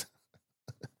containers.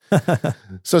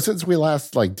 So since we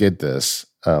last did this,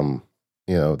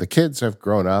 the kids have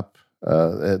grown up.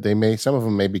 Some of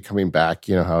them may be coming back.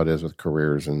 You know how it is with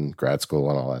careers and grad school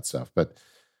and all that stuff. But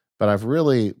I've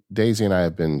really, Daisy and I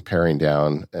have been paring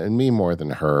down, and me more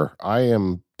than her. I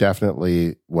am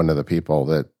definitely one of the people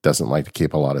that doesn't like to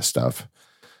keep a lot of stuff.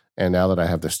 And now that I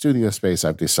have the studio space,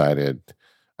 I've decided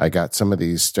I got some of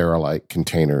these Sterilite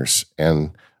containers,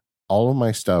 and all of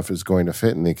my stuff is going to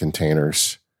fit in the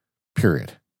containers,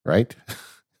 period. Right?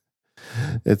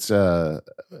 It's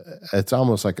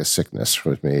almost like a sickness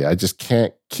with me. I just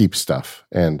can't keep stuff.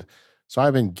 And so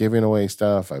I've been giving away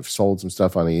stuff. I've sold some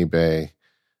stuff on eBay.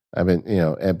 I've been,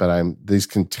 but these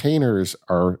containers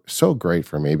are so great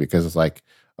for me because it's like,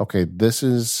 okay,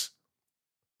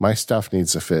 my stuff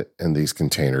needs to fit in these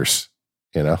containers.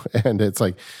 And it's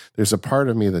like, there's a part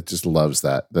of me that just loves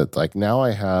that like now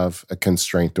I have a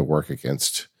constraint to work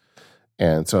against.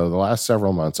 And so the last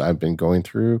several months I've been going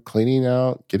through, cleaning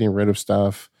out, getting rid of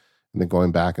stuff, and then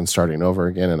going back and starting over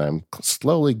again. And I'm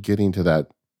slowly getting to that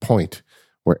point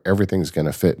where everything's going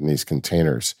to fit in these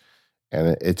containers.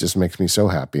 And it just makes me so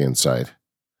happy inside.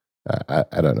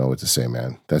 I don't know what to say,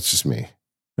 man. That's just me.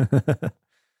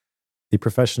 The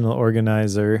professional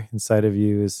organizer inside of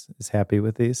you is happy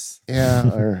with these. Yeah,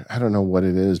 or I don't know what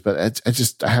it is, but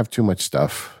I have too much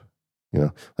stuff.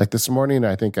 Like this morning,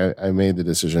 I think I made the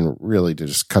decision really to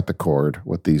just cut the cord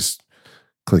with these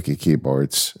clicky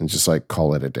keyboards and just like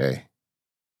call it a day.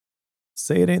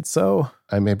 Say it ain't so.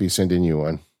 I may be sending you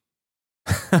one.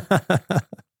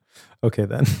 Okay,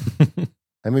 then.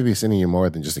 I may be sending you more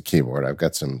than just a keyboard. I've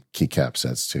got some keycap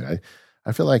sets too.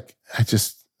 I feel like it's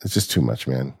just too much,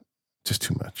 man. Just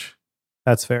too much.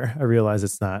 That's fair. I realize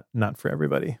it's not for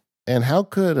everybody. And how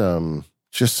could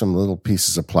just some little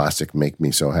pieces of plastic make me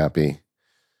so happy?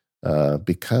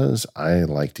 Because I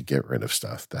like to get rid of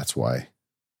stuff. That's why.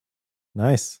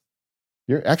 Nice.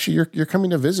 You're coming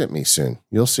to visit me soon.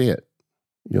 You'll see it.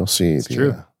 You'll see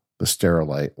the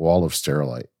Sterilite, wall of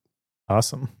Sterilite.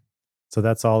 Awesome. So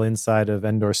that's all inside of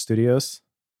Endor Studios?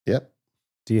 Yep.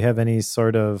 Do you have any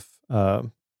sort of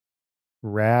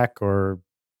rack or?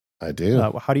 I do.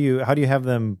 How do you have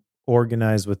them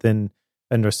organized within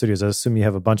Endor Studios? I assume you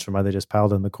have a bunch of them. Are they just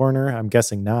piled in the corner? I'm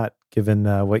guessing not, given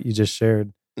what you just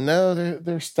shared. No,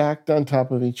 they're stacked on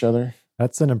top of each other.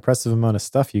 That's an impressive amount of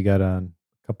stuff you got on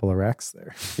a couple of racks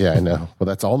there. Yeah, I know. Well,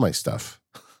 that's all my stuff.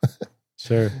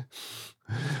 Sure.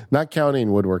 Not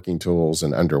counting woodworking tools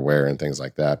and underwear and things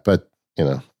like that, but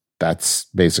that's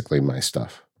basically my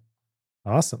stuff.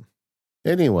 Awesome.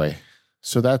 Anyway,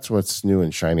 so that's what's new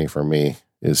and shiny for me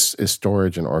is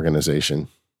storage and organization.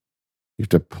 You have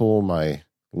to pull my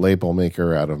label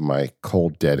maker out of my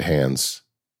cold, dead hands.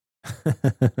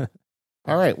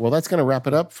 All right. Well, that's going to wrap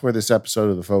it up for this episode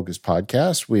of the Focus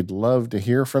Podcast. We'd love to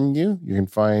hear from you. You can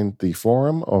find the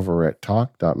forum over at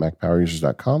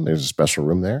talk.macpowerusers.com. There's a special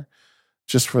room there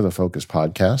just for the Focus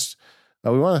Podcast.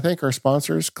 We want to thank our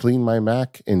sponsors, Clean My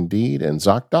Mac, Indeed, and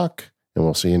ZocDoc, and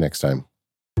we'll see you next time.